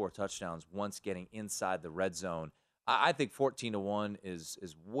 4 with 4 touchdowns once getting inside the red zone. I think 14-1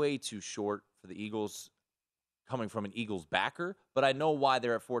 is way too short for the Eagles coming from an Eagles backer, but I know why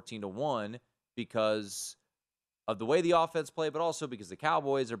they're at 14-1 because of the way the offense played, but also because the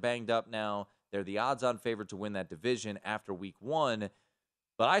Cowboys are banged up now. They're the odds-on favorite to win that division after week 1.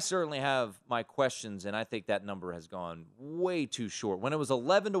 But I certainly have my questions, and I think that number has gone way too short. When it was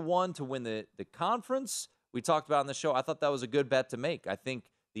 11-1 to win the conference, we talked about on the show, I thought that was a good bet to make. I think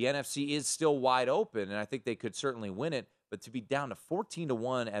the NFC is still wide open, and I think they could certainly win it. But to be down to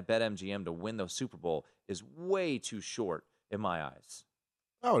 14-1 at BetMGM to win the Super Bowl is way too short in my eyes.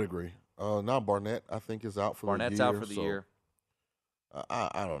 I would agree. Now Barnett, I think, is out for the year. Barnett's out for the year.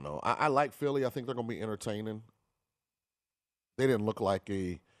 I don't know. I like Philly. I think they're going to be entertaining. They didn't look like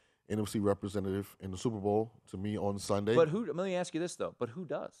a NFC representative in the Super Bowl to me on Sunday. But let me ask you this, though. But who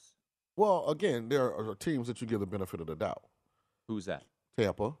does? Well, again, there are teams that you give the benefit of the doubt. Who's that?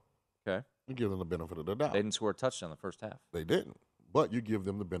 Tampa. Okay. You give them the benefit of the doubt. They didn't score a touchdown in the first half. They didn't. But you give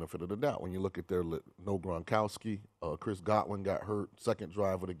them the benefit of the doubt. When you look at their no Gronkowski, Chris Godwin got hurt, second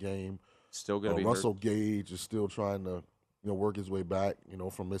drive of the game. Still going to be Russell hurt. Gage is still trying to work his way back,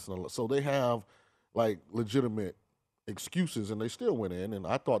 from missing so they have like legitimate excuses, and they still went in. And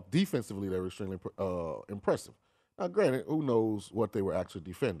I thought defensively they were extremely impressive. Now, granted, who knows what they were actually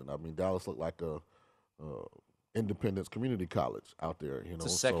defending? I mean, Dallas looked like a Independence Community College out there. It's a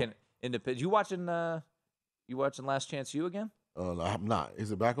second independent. You watching Last Chance U again? No, I'm not.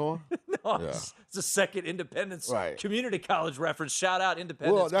 Is it back on? No, yeah. It's a second Independence Community College reference. Shout out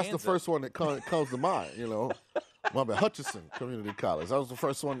Independence. Well, that's Kansas. the first one that comes to mind. My bad, Hutchinson Community College. That was the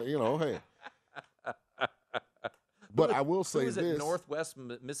first one. Hey. But I will say this: Northwest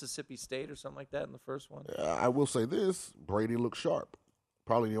Mississippi State or something like that in the first one. I will say this: Brady looked sharp.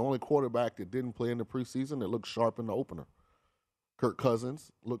 Probably the only quarterback that didn't play in the preseason that looked sharp in the opener. Kirk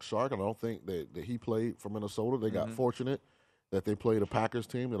Cousins looked sharp, and I don't think that he played for Minnesota. They got fortunate that they played a Packers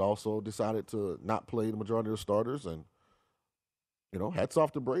team that also decided to not play the majority of the starters, and hats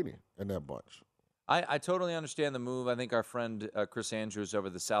off to Brady and that bunch. I totally understand the move. I think our friend Chris Andrews over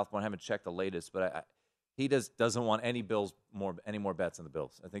the South Point, I haven't checked the latest, but he doesn't want any more bets on the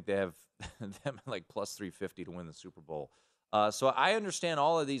Bills. I think they have them like plus 350 to win the Super Bowl. So I understand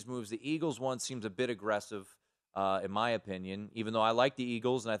all of these moves. The Eagles one seems a bit aggressive, in my opinion, even though I like the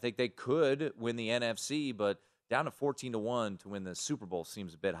Eagles and I think they could win the NFC, but down to 14-1 to win the Super Bowl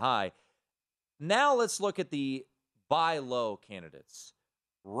seems a bit high. Now let's look at the buy low candidates.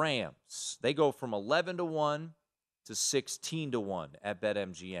 Rams, they go from 11-1 to 16-1 at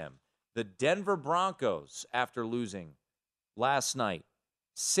BetMGM. The Denver Broncos, after losing last night,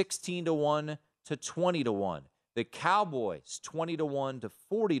 16-1 to 20-1. The Cowboys, 20-1 to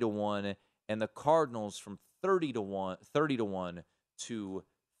 40-1, and the Cardinals from 30-1 to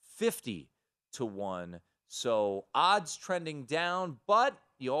 50-1. So odds trending down, but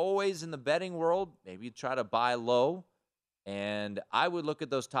you always in the betting world, maybe you try to buy low. And I would look at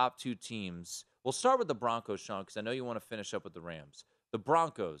those top two teams. We'll start with the Broncos, Sean, because I know you want to finish up with the Rams. The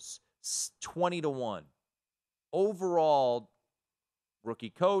Broncos, 20-1. Overall, rookie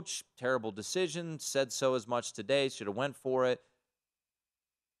coach, terrible decision, said so as much today, should have went for it.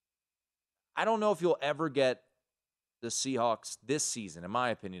 I don't know if you'll ever get the Seahawks this season, in my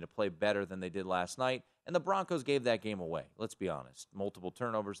opinion, to play better than they did last night. And the Broncos gave that game away, let's be honest. Multiple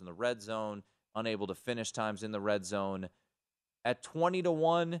turnovers in the red zone, unable to finish times in the red zone. At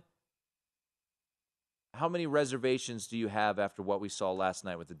 20-1, how many reservations do you have after what we saw last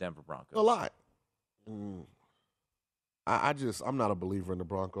night with the Denver Broncos? A lot. I'm not a believer in the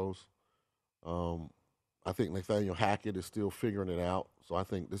Broncos. I think Nathaniel Hackett is still figuring it out. So I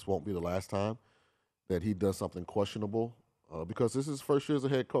think this won't be the last time that he does something questionable because this is his first year as a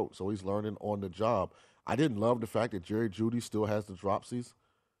head coach. So he's learning on the job. I didn't love the fact that Jerry Jeudy still has the dropsies.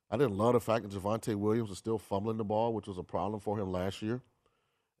 I didn't love the fact that Javonte Williams is still fumbling the ball, which was a problem for him last year.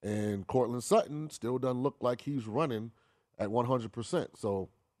 And Cortland Sutton still doesn't look like he's running at 100%. So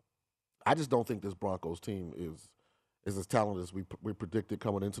I just don't think this Broncos team is as talented as we predicted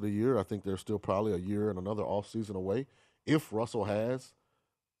coming into the year. I think they're still probably a year and another offseason away. If Russell has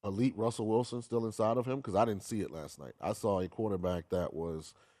elite Russell Wilson still inside of him, because I didn't see it last night. I saw a quarterback that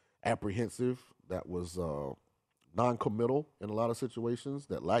was apprehensive, that was non-committal in a lot of situations,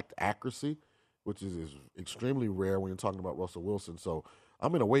 that lacked accuracy, which is extremely rare when you're talking about Russell Wilson. So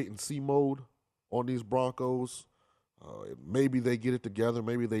I'm in a wait-and-see mode on these Broncos. Maybe they get it together,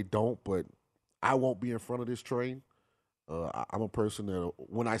 maybe they don't, but I won't be in front of this train. I'm a person that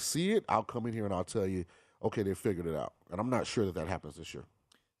when I see it, I'll come in here and I'll tell you, okay, they figured it out. And I'm not sure that happens this year.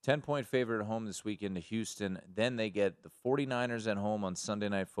 10-point favorite at home this weekend to Houston. Then they get the 49ers at home on Sunday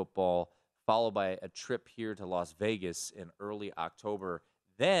Night Football, followed by a trip here to Las Vegas in early October.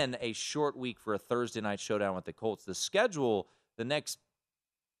 Then a short week for a Thursday night showdown with the Colts. The schedule the next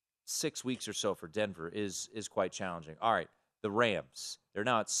 6 weeks or so for Denver is quite challenging. All right, the Rams. They're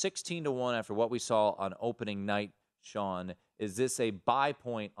now at 16-1 after what we saw on opening night. Sean, is this a buy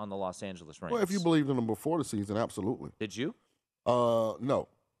point on the Los Angeles Rams? Well, if you believed in them before the season, absolutely. Did you? No.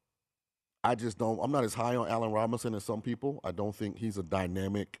 I just don't. I'm not as high on Allen Robinson as some people. I don't think he's a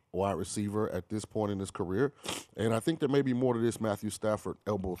dynamic wide receiver at this point in his career. And I think there may be more to this Matthew Stafford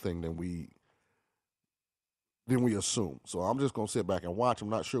elbow thing than we assume. So I'm just going to sit back and watch. I'm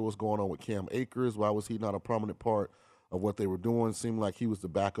not sure what's going on with Cam Akers. Why was he not a prominent part of what they were doing? Seemed like he was the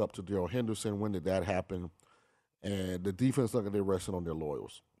backup to Darrell Henderson. When did that happen? And the defense looked like they're resting on their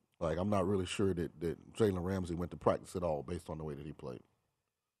laurels. Like, I'm not really sure that Jalen Ramsey went to practice at all based on the way that he played.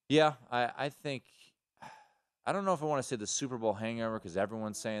 Yeah, I think – I don't know if I want to say the Super Bowl hangover because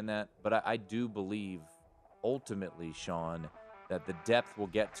everyone's saying that, but I do believe ultimately, Sean, that the depth will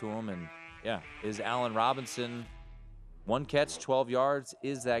get to him. And, yeah, is Allen Robinson 1 catch, 12 yards?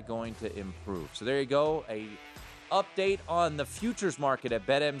 Is that going to improve? So there you go, a update on the futures market at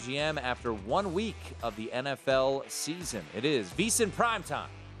BetMGM after 1 week of the NFL season. It is VSiN Primetime.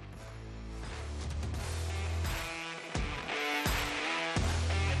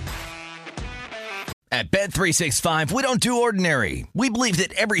 At Bet365, we don't do ordinary. We believe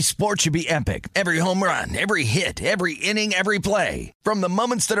that every sport should be epic. Every home run, every hit, every inning, every play. From the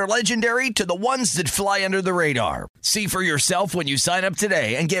moments that are legendary to the ones that fly under the radar. See for yourself when you sign up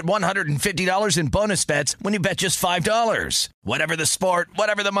today and get $150 in bonus bets when you bet just $5. Whatever the sport,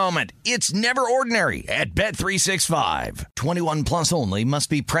 whatever the moment, it's never ordinary at Bet365. 21 plus only. Must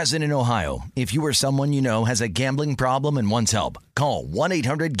be present in Ohio. If you or someone you know has a gambling problem and wants help, call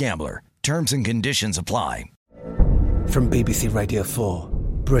 1-800-GAMBLER. Terms and conditions apply. From BBC Radio 4,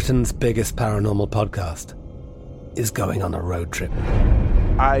 Britain's biggest paranormal podcast is going on a road trip.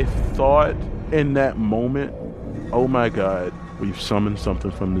 I thought in that moment, oh my God, we've summoned something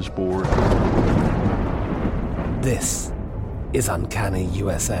from this board. This is Uncanny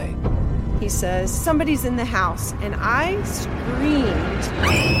USA. He says, somebody's in the house, and I screamed.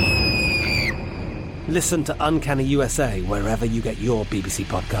 Listen to Uncanny USA wherever you get your BBC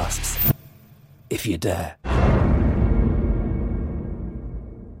podcasts, if you dare.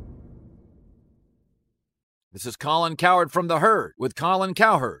 This is Colin Cowherd from The Herd with Colin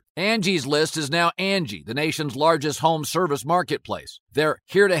Cowherd. Angie's List is now Angie, the nation's largest home service marketplace. They're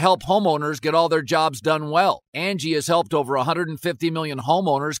here to help homeowners get all their jobs done well. Angie has helped over 150 million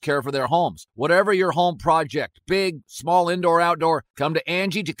homeowners care for their homes. Whatever your home project, big, small, indoor, outdoor, come to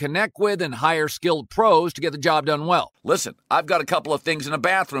Angie to connect with and hire skilled pros to get the job done well. Listen, I've got a couple of things in a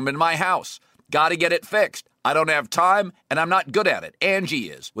bathroom in my house. Got to get it fixed. I don't have time, and I'm not good at it. Angie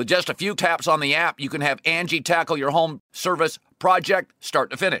is. With just a few taps on the app, you can have Angie tackle your home service project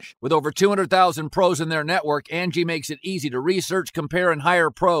start to finish. With over 200,000 pros in their network, Angie makes it easy to research, compare, and hire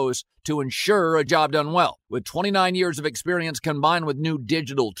pros to ensure a job done well. With 29 years of experience combined with new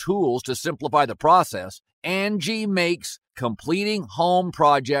digital tools to simplify the process, Angie makes completing home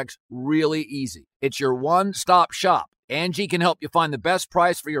projects really easy. It's your one-stop shop. Angie can help you find the best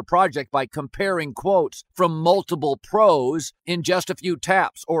price for your project by comparing quotes from multiple pros in just a few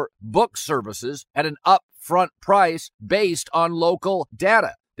taps, or book services at an upfront price based on local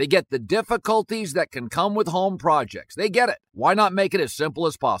data. They get the difficulties that can come with home projects. They get it. Why not make it as simple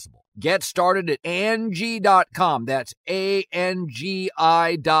as possible? Get started at Angie.com. That's ANGI.com,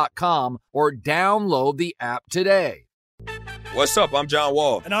 or download the app today. What's up? I'm John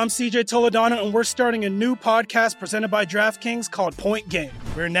Wall. And I'm CJ Toledano, and we're starting a new podcast presented by DraftKings called Point Game.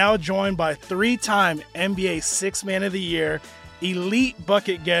 We're now joined by 3-time NBA Sixth Man of the Year, elite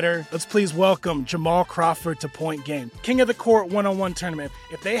bucket getter. Let's please welcome Jamal Crawford to Point Game. King of the Court one-on-one tournament.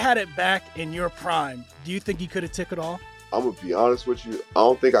 If they had it back in your prime, do you think you could have took it all? I'm going to be honest with you. I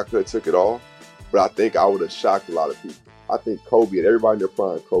don't think I could have took it all, but I think I would have shocked a lot of people. I think Kobe and everybody in their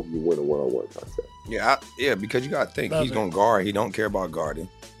prime, Kobe would win a one-on-one contest. Yeah, because you got to think. He's going to guard. He don't care about guarding.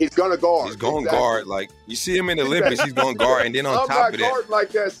 He's going to guard. He's going to guard. Like, you see him in the Olympics, he's going to guard. And then on top of that. I'm not guarding like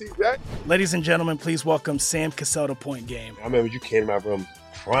that, CJ. Ladies and gentlemen, please welcome Sam Cassell to Point Game. I remember you came to my room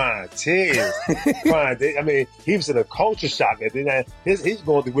crying, tears. Crying. I mean, he was in a culture shock. And then he's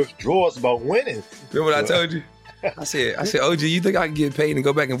going through withdrawals about winning. Remember what I told you? I said, OG, you think I can get paid and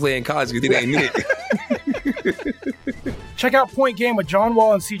go back and play in college because it ain't it? Check out Point Game with John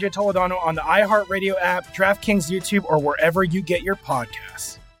Wall and CJ Toledano on the iHeartRadio app, DraftKings YouTube, or wherever you get your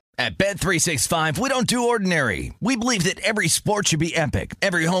podcasts. At Bet365, we don't do ordinary. We believe that every sport should be epic.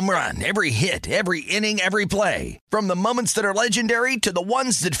 Every home run, every hit, every inning, every play. From the moments that are legendary to the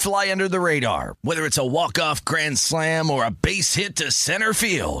ones that fly under the radar. Whether it's a walk-off grand slam or a base hit to center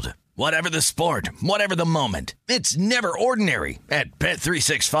field. Whatever the sport, whatever the moment, it's never ordinary at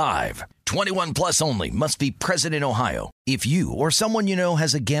Bet365. 21 plus only. Must be present in Ohio. If you or someone you know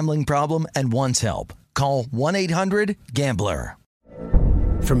has a gambling problem and wants help, call 1-800-GAMBLER.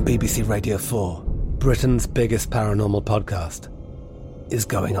 From BBC Radio 4, Britain's biggest paranormal podcast is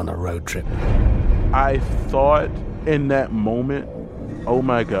going on a road trip. I thought in that moment, oh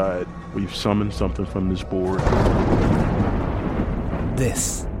my God, we've summoned something from this board.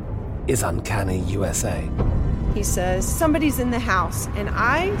 This is Uncanny USA. He says, somebody's in the house, and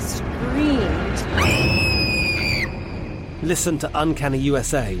I screamed. Listen to Uncanny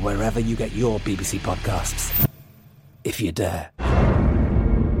USA wherever you get your BBC podcasts, if you dare.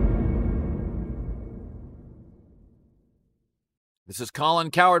 This is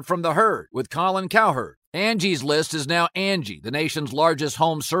Colin Cowherd from The Herd with Colin Cowherd. Angie's List is now Angie, the nation's largest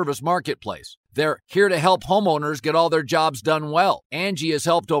home service marketplace. They're here to help homeowners get all their jobs done well. Angie has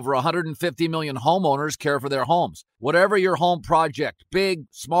helped over 150 million homeowners care for their homes. Whatever your home project, big,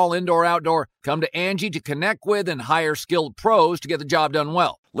 small, indoor, outdoor, come to Angie to connect with and hire skilled pros to get the job done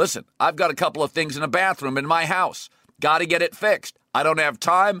well. Listen, I've got a couple of things in a bathroom in my house. Got to get it fixed. I don't have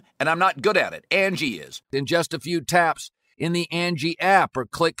time, and I'm not good at it. Angie is. In just a few taps, in the Angie app or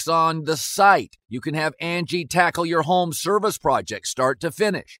clicks on the site, you can have Angie tackle your home service project start to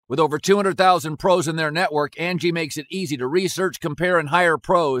finish. With over 200,000 pros in their network, Angie makes it easy to research, compare, and hire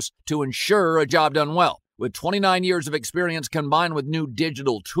pros to ensure a job done well. With 29 years of experience combined with new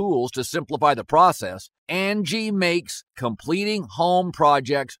digital tools to simplify the process, Angie makes completing home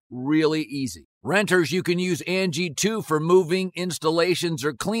projects really easy. Renters, you can use Angie too for moving, installations,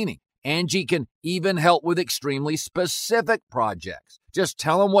 or cleaning. Angie can even help with extremely specific projects. Just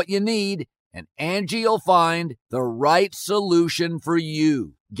tell them what you need, and Angie will find the right solution for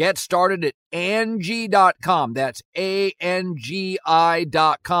you. Get started at Angie.com. That's ANGI.com,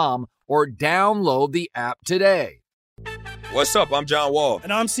 or download the app today. What's up? I'm John Wall.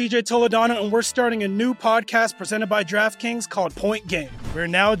 And I'm CJ Toledano, and we're starting a new podcast presented by DraftKings called Point Game. We're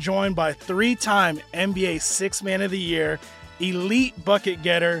now joined by three-time NBA Sixth Man of the Year, elite bucket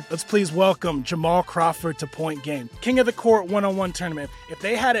getter. Let's please welcome Jamal Crawford to Point Game. King of the Court one-on-one tournament. If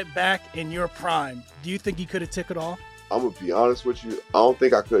they had it back in your prime, do you think you could have took it all? I'm going to be honest with you. I don't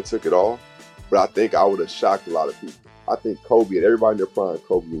think I could have took it all, but I think I would have shocked a lot of people. I think Kobe and everybody in their prime,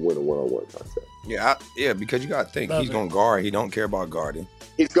 Kobe would win a one-on-one contest. Yeah, because you got to think. He's going to guard. He don't care about guarding.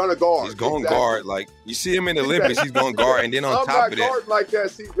 He's going to guard. He's going to guard. Like, you see him in the Olympics, he's going to guard. And then on top of that. I'm not guarding like that,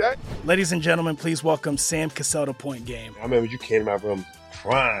 CJ. Ladies and gentlemen, please welcome Sam Cassell to Point Game. I remember you came to my room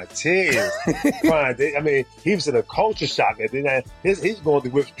crying, tears. Crying. I mean, he was in a culture shock. And then he's going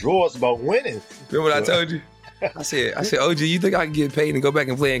through withdrawals about winning. Remember what I told you? I said, OG, you think I can get paid and go back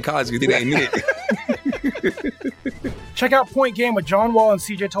and play in college because it ain't it? Check out Point Game with John Wall and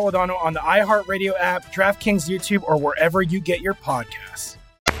CJ Toledano on the iHeartRadio app, DraftKings YouTube, or wherever you get your podcasts.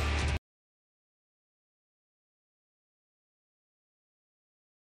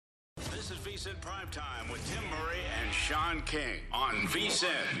 This is VSiN Primetime with Tim Murray and Sean King on VSiN,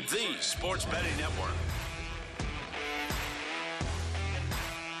 the sports betting network.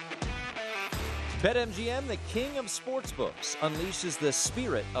 BetMGM, the king of sportsbooks, unleashes the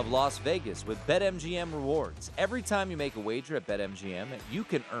spirit of Las Vegas with BetMGM rewards. Every time you make a wager at BetMGM, you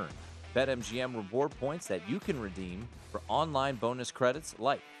can earn BetMGM reward points that you can redeem for online bonus credits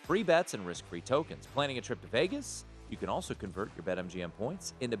like free bets and risk-free tokens. Planning a trip to Vegas? You can also convert your BetMGM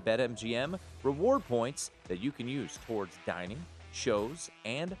points into BetMGM reward points that you can use towards dining, shows,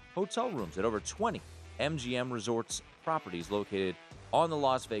 and hotel rooms at over 20 MGM Resorts properties located on the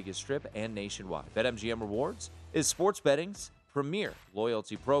Las Vegas Strip and nationwide. BetMGM Rewards is sports betting's premier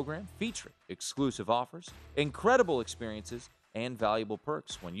loyalty program featuring exclusive offers, incredible experiences, and valuable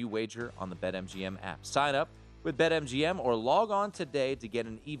perks when you wager on the BetMGM app. Sign up with BetMGM or log on today to get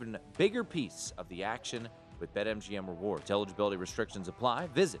an even bigger piece of the action with BetMGM Rewards. Eligibility restrictions apply.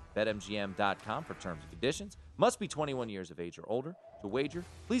 Visit BetMGM.com for terms and conditions. Must be 21 years of age or older to wager.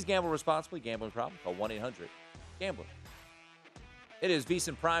 Please gamble responsibly. Gambling problem? Call 1-800-GAMBLER. It is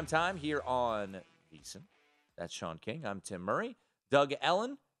VSiN Prime Time here on VSiN. That's Sean King. I'm Tim Murray. Doug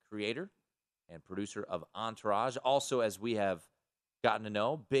Ellen, creator and producer of Entourage. Also, as we have gotten to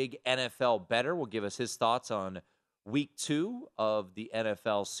know, big NFL bettor will give us his thoughts on week 2 of the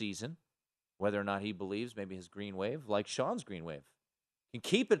NFL season, whether or not he believes maybe his Green Wave, like Sean's Green Wave, can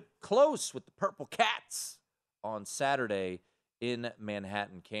keep it close with the Purple Cats on Saturday in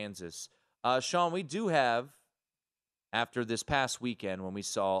Manhattan, Kansas. Sean, we do have, after this past weekend when we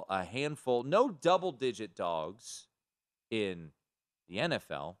saw a handful, no double-digit dogs in the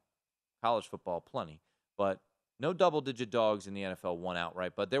NFL, college football plenty, but no double-digit dogs in the NFL won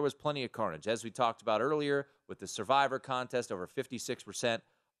outright, but there was plenty of carnage. As we talked about earlier with the Survivor contest, over 56%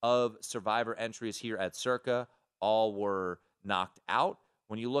 of Survivor entries here at Circa all were knocked out.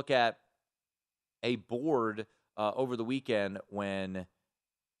 When you look at a board over the weekend when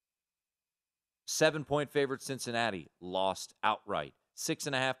 7-point favorite Cincinnati lost outright,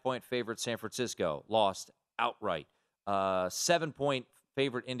 6.5-point favorite San Francisco lost outright, 7-point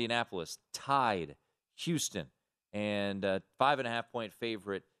favorite Indianapolis tied Houston, and 5.5-point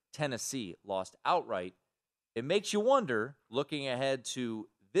favorite Tennessee lost outright. It makes you wonder, looking ahead to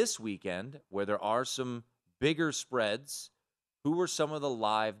this weekend, where there are some bigger spreads, who were some of the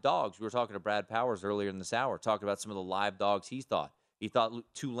live dogs? We were talking to Brad Powers earlier in this hour, talking about some of the live dogs he thought. He thought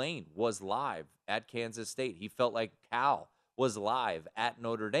Tulane was live at Kansas State. He felt like Cal was live at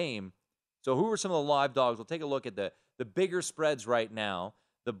Notre Dame. So who were some of the live dogs? We'll take a look at the bigger spreads right now.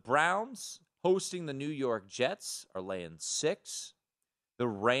 The Browns hosting the New York Jets are laying 6. The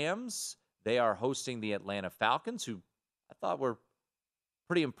Rams, they are hosting the Atlanta Falcons, who I thought were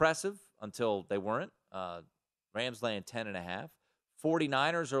pretty impressive until they weren't. Rams laying 10.5.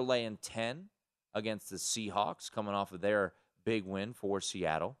 49ers are laying 10 against the Seahawks, coming off of their big win for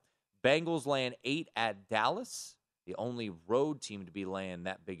Seattle. Bengals laying 8 at Dallas, the only road team to be laying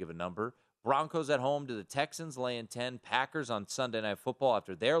that big of a number. Broncos at home to the Texans, laying 10. Packers on Sunday Night Football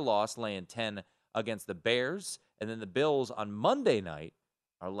after their loss, laying 10 against the Bears. And then the Bills on Monday night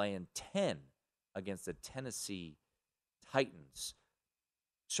are laying 10 against the Tennessee Titans.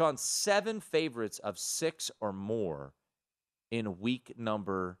 Sean, 7 favorites of 6 or more in week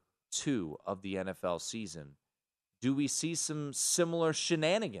number 2 of the NFL season. Do we see some similar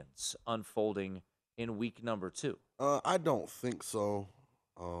shenanigans unfolding in week number 2? I don't think so.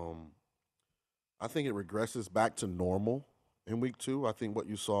 I think it regresses back to normal in week 2. I think what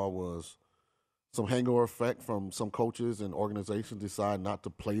you saw was some hangover effect from some coaches and organizations decide not to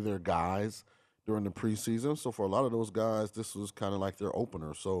play their guys during the preseason. So for a lot of those guys, this was kind of like their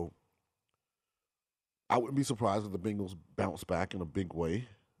opener. So I wouldn't be surprised if the Bengals bounce back in a big way.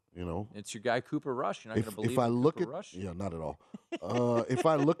 You know, it's your guy Cooper Rush. You're not going to believe if I look Cooper at Rush? Yeah, not at all. If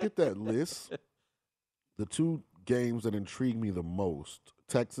I look at that list, the 2 games that intrigue me the most: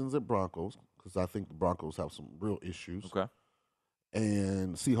 Texans at Broncos, because I think the Broncos have some real issues. Okay.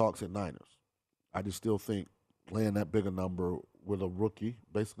 And Seahawks at Niners. I just still think laying that bigger number with a rookie,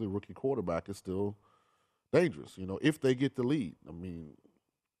 basically rookie quarterback, is still dangerous. You know, if they get the lead, I mean,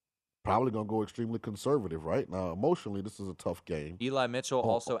 probably going to go extremely conservative, right? Now, emotionally, this is a tough game. Eli Mitchell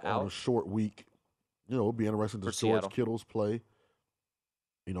also out on a short week. You know, it'll be interesting to see George Kittle's play,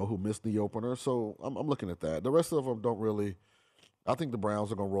 you know, who missed the opener. So I'm looking at that. The rest of them don't really. I think the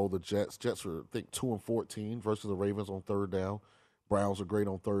Browns are going to roll the Jets. Jets are, I think, 2-14 versus the Ravens on third down. Browns are great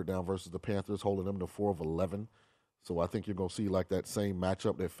on third down versus the Panthers, holding them to 4 of 11. So I think you're going to see like that same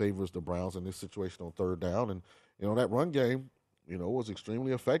matchup that favors the Browns in this situation on third down. And, you know, that run game, you know, was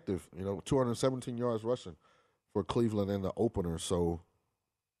extremely effective. You know, 217 yards rushing for Cleveland in the opener. So,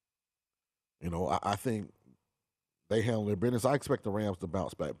 you know, I think they handle their business. I expect the Rams to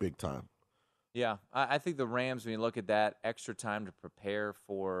bounce back big time. Yeah, I think the Rams, when you look at that extra time to prepare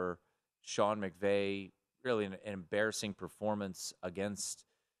for Sean McVay, really an embarrassing performance against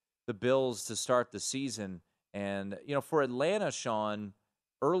the Bills to start the season. And, you know, for Atlanta, Sean,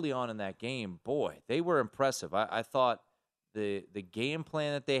 early on in that game, boy, they were impressive. I thought the game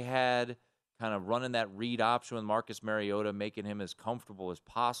plan that they had, kind of running that read option with Marcus Mariota, making him as comfortable as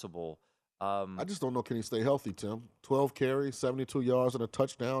possible. I just don't know, can he stay healthy, Tim? 12 carries, 72 yards, and a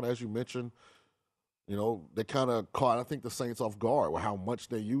touchdown, as you mentioned. You know, they kind of caught, I think, the Saints off guard with how much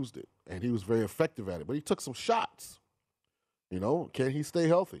they used it, and he was very effective at it. But he took some shots. Can he stay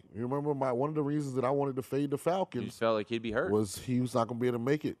healthy? You remember one of the reasons that I wanted to fade the Falcons. You felt like he'd be hurt. Was he was not going to be able to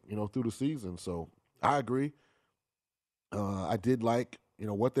make it, through the season. So I agree. I did like,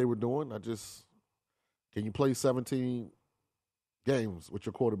 what they were doing. Can you play 17 games with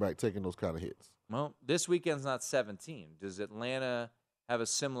your quarterback taking those kind of hits? Well, this weekend's not 17. Does Atlanta have a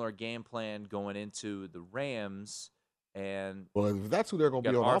similar game plan going into the Rams? And well, if that's who they're going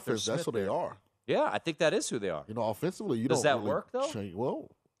to be on Arthur offense, that's who they are. Yeah, I think that is who they are. Offensively, you does don't that really work though? change. Well,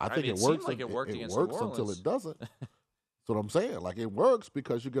 I think mean, it works. Like it worked against works New Orleans. until it doesn't. That's what I'm saying. Like, it works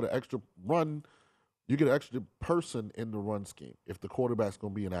because you get an extra run. You get an extra person in the run scheme if the quarterback's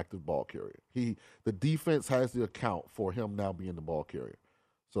going to be an active ball carrier. The defense has the account for him now being the ball carrier.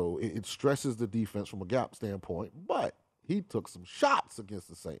 So it stresses the defense from a gap standpoint, but he took some shots against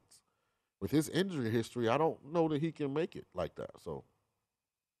the Saints. With his injury history, I don't know that he can make it like that. So,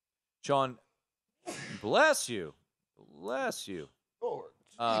 Sean, bless you. Bless you. Lord,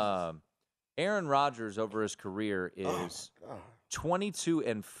 Aaron Rodgers over his career is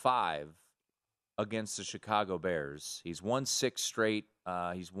 22-5 against the Chicago Bears. He's won 6 straight.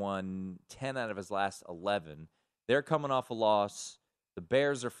 He's won 10 out of his last 11. They're coming off a loss. The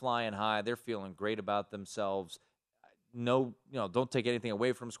Bears are flying high. They're feeling great about themselves. No, don't take anything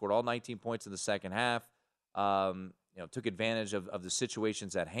away from him. Scored all 19 points in the second half. Took advantage of the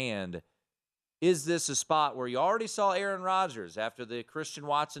situations at hand. Is this a spot where you already saw Aaron Rodgers after the Christian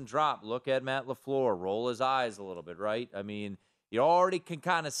Watson drop look at Matt LaFleur, roll his eyes a little bit, right? I mean, you already can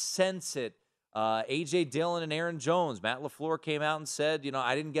kind of sense it. A.J. Dillon and Aaron Jones. Matt LaFleur came out and said,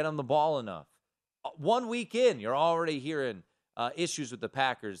 I didn't get him the ball enough. 1 week in, you're already hearing issues with the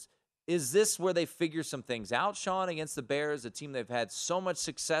Packers. Is this where they figure some things out, Sean, against the Bears, a team they've had so much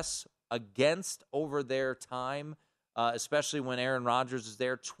success against over their time, especially when Aaron Rodgers is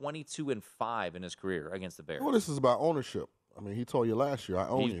there, 22-5 in his career against the Bears? Well, this is about ownership. I mean, he told you last year, I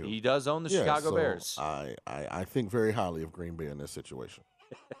own you. He does own the Chicago Bears. I think very highly of Green Bay in this situation.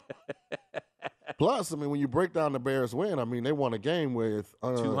 Plus, I mean, when you break down the Bears win, I mean, they won a game with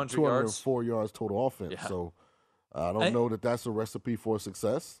 204 yards total offense. Yeah. So I don't know that that's a recipe for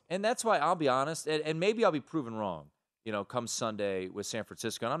success. And that's why I'll be honest, and maybe I'll be proven wrong, come Sunday with San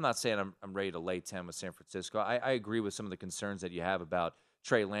Francisco. And I'm not saying I'm ready to lay 10 with San Francisco. I agree with some of the concerns that you have about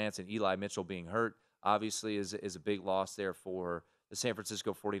Trey Lance and Eli Mitchell being hurt. Obviously is a big loss there for the San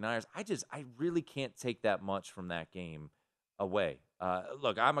Francisco 49ers. I really can't take that much from that game away.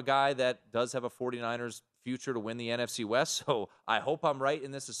 Look, I'm a guy that does have a 49ers future to win the NFC West, so I hope I'm right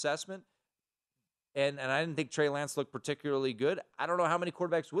in this assessment. And I didn't think Trey Lance looked particularly good. I don't know how many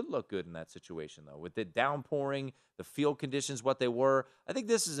quarterbacks would look good in that situation, though. With the downpouring, the field conditions, what they were, I think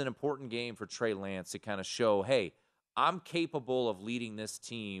this is an important game for Trey Lance to kind of show, hey, I'm capable of leading this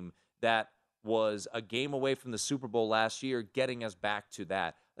team that was a game away from the Super Bowl last year, getting us back to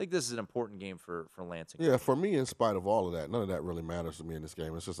that. I think this is an important game for Lance. Yeah, for me, in spite of all of that, none of that really matters to me in this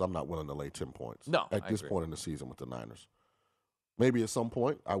game. It's just I'm not willing to lay 10 points at this point in the season with the Niners. Maybe at some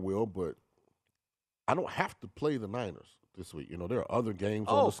point I will, but I don't have to play the Niners this week. There are other games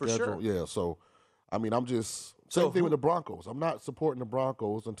on the schedule. Sure. Yeah, so, I mean, I'm just – same thing with the Broncos. I'm not supporting the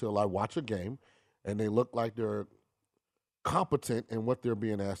Broncos until I watch a game and they look like they're competent in what they're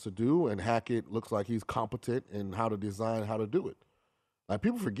being asked to do, and Hackett looks like he's competent in how to design how to do it. Like,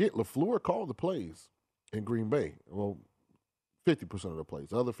 people forget LaFleur called the plays in Green Bay. Well, 50% of the plays.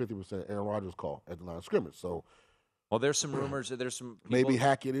 The other 50% Aaron Rodgers called at the line of scrimmage. So, well, there's some rumors that there's some people, maybe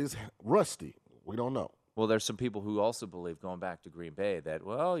Hackett is rusty. We don't know. Well, there's some people who also believe, going back to Green Bay, that,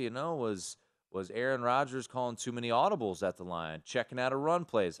 was Aaron Rodgers calling too many audibles at the line, checking out of run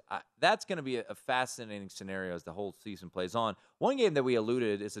plays? That's going to be a fascinating scenario as the whole season plays on. One game that we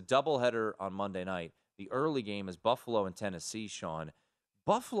alluded is a doubleheader on Monday night. The early game is Buffalo and Tennessee, Sean.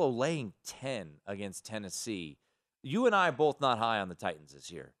 Buffalo laying 10 against Tennessee. You and I are both not high on the Titans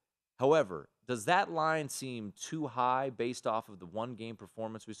this year. However, does that line seem too high based off of the one-game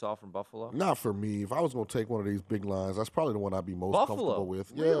performance we saw from Buffalo? Not for me. If I was going to take one of these big lines, that's probably the one I'd be most comfortable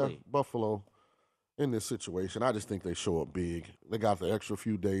with. Really? Yeah, Buffalo in this situation. I just think they show up big. They got the extra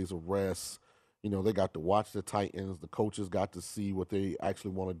few days of rest. They got to watch the Titans. The coaches got to see what they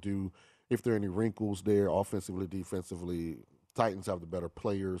actually want to do. If there are any wrinkles there, offensively, defensively, Titans have the better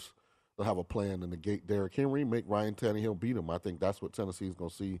players. They'll have a plan to negate Derrick Henry, make Ryan Tannehill beat him. I think that's what Tennessee is going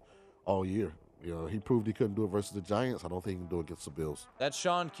to see all year. He proved he couldn't do it versus the Giants. I don't think he can do it against the Bills. That's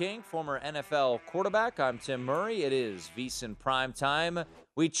Sean King, former NFL quarterback. I'm Tim Murray. It is VSiN Primetime.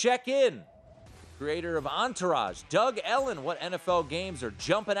 We check in. Creator of Entourage, Doug Ellen. What NFL games are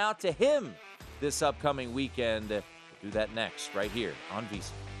jumping out to him this upcoming weekend? We'll do that next, right here on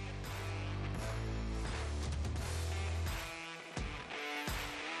VSiN.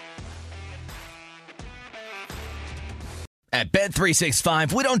 At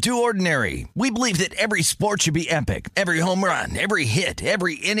Bet365, we don't do ordinary. We believe that every sport should be epic. Every home run, every hit,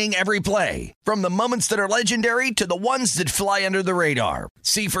 every inning, every play. From the moments that are legendary to the ones that fly under the radar.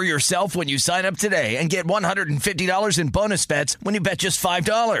 See for yourself when you sign up today and get $150 in bonus bets when you bet just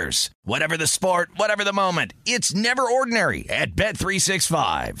 $5. Whatever the sport, whatever the moment, it's never ordinary at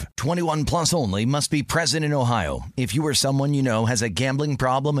Bet365. 21 plus only. Must be present in Ohio. If you or someone you know has a gambling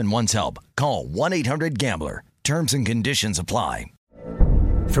problem and wants help, call 1-800-GAMBLER. Terms and conditions apply.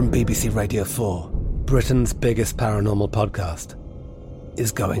 From BBC Radio 4, Britain's biggest paranormal podcast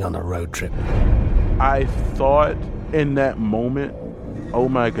is going on a road trip. I thought in that moment, oh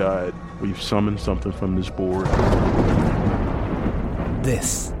my God, we've summoned something from this board.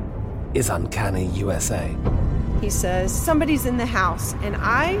 This is Uncanny USA. He says, somebody's in the house, and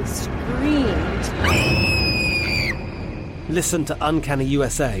I screamed. Listen to Uncanny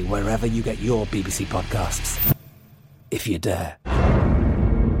USA wherever you get your BBC podcasts, if you dare.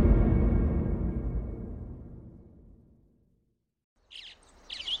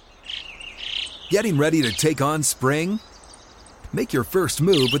 Getting ready to take on spring? Make your first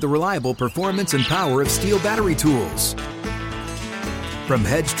move with the reliable performance and power of Steel battery tools. From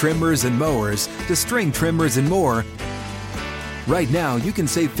hedge trimmers and mowers to string trimmers and more, right now you can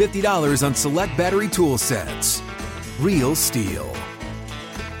save $50 on select battery tool sets. Real Steel.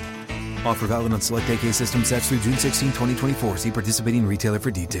 Offer valid on select AK system sets through June 16, 2024. See participating retailer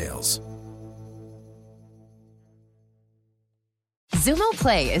for details. Xumo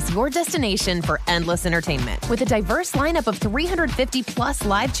Play is your destination for endless entertainment. With a diverse lineup of 350 plus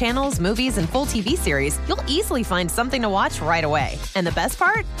live channels, movies, and full TV series, you'll easily find something to watch right away. And the best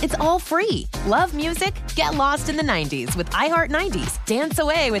part? It's all free. Love music? Get lost in the 90s with iHeart 90s, dance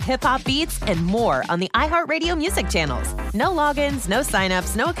away with hip-hop beats, and more on the iHeartRadio music channels. No logins, no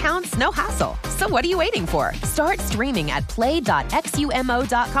signups, no accounts, no hassle. So what are you waiting for? Start streaming at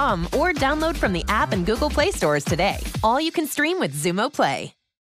play.xumo.com or download from the app and Google Play stores today. All you can stream with Xumo Play.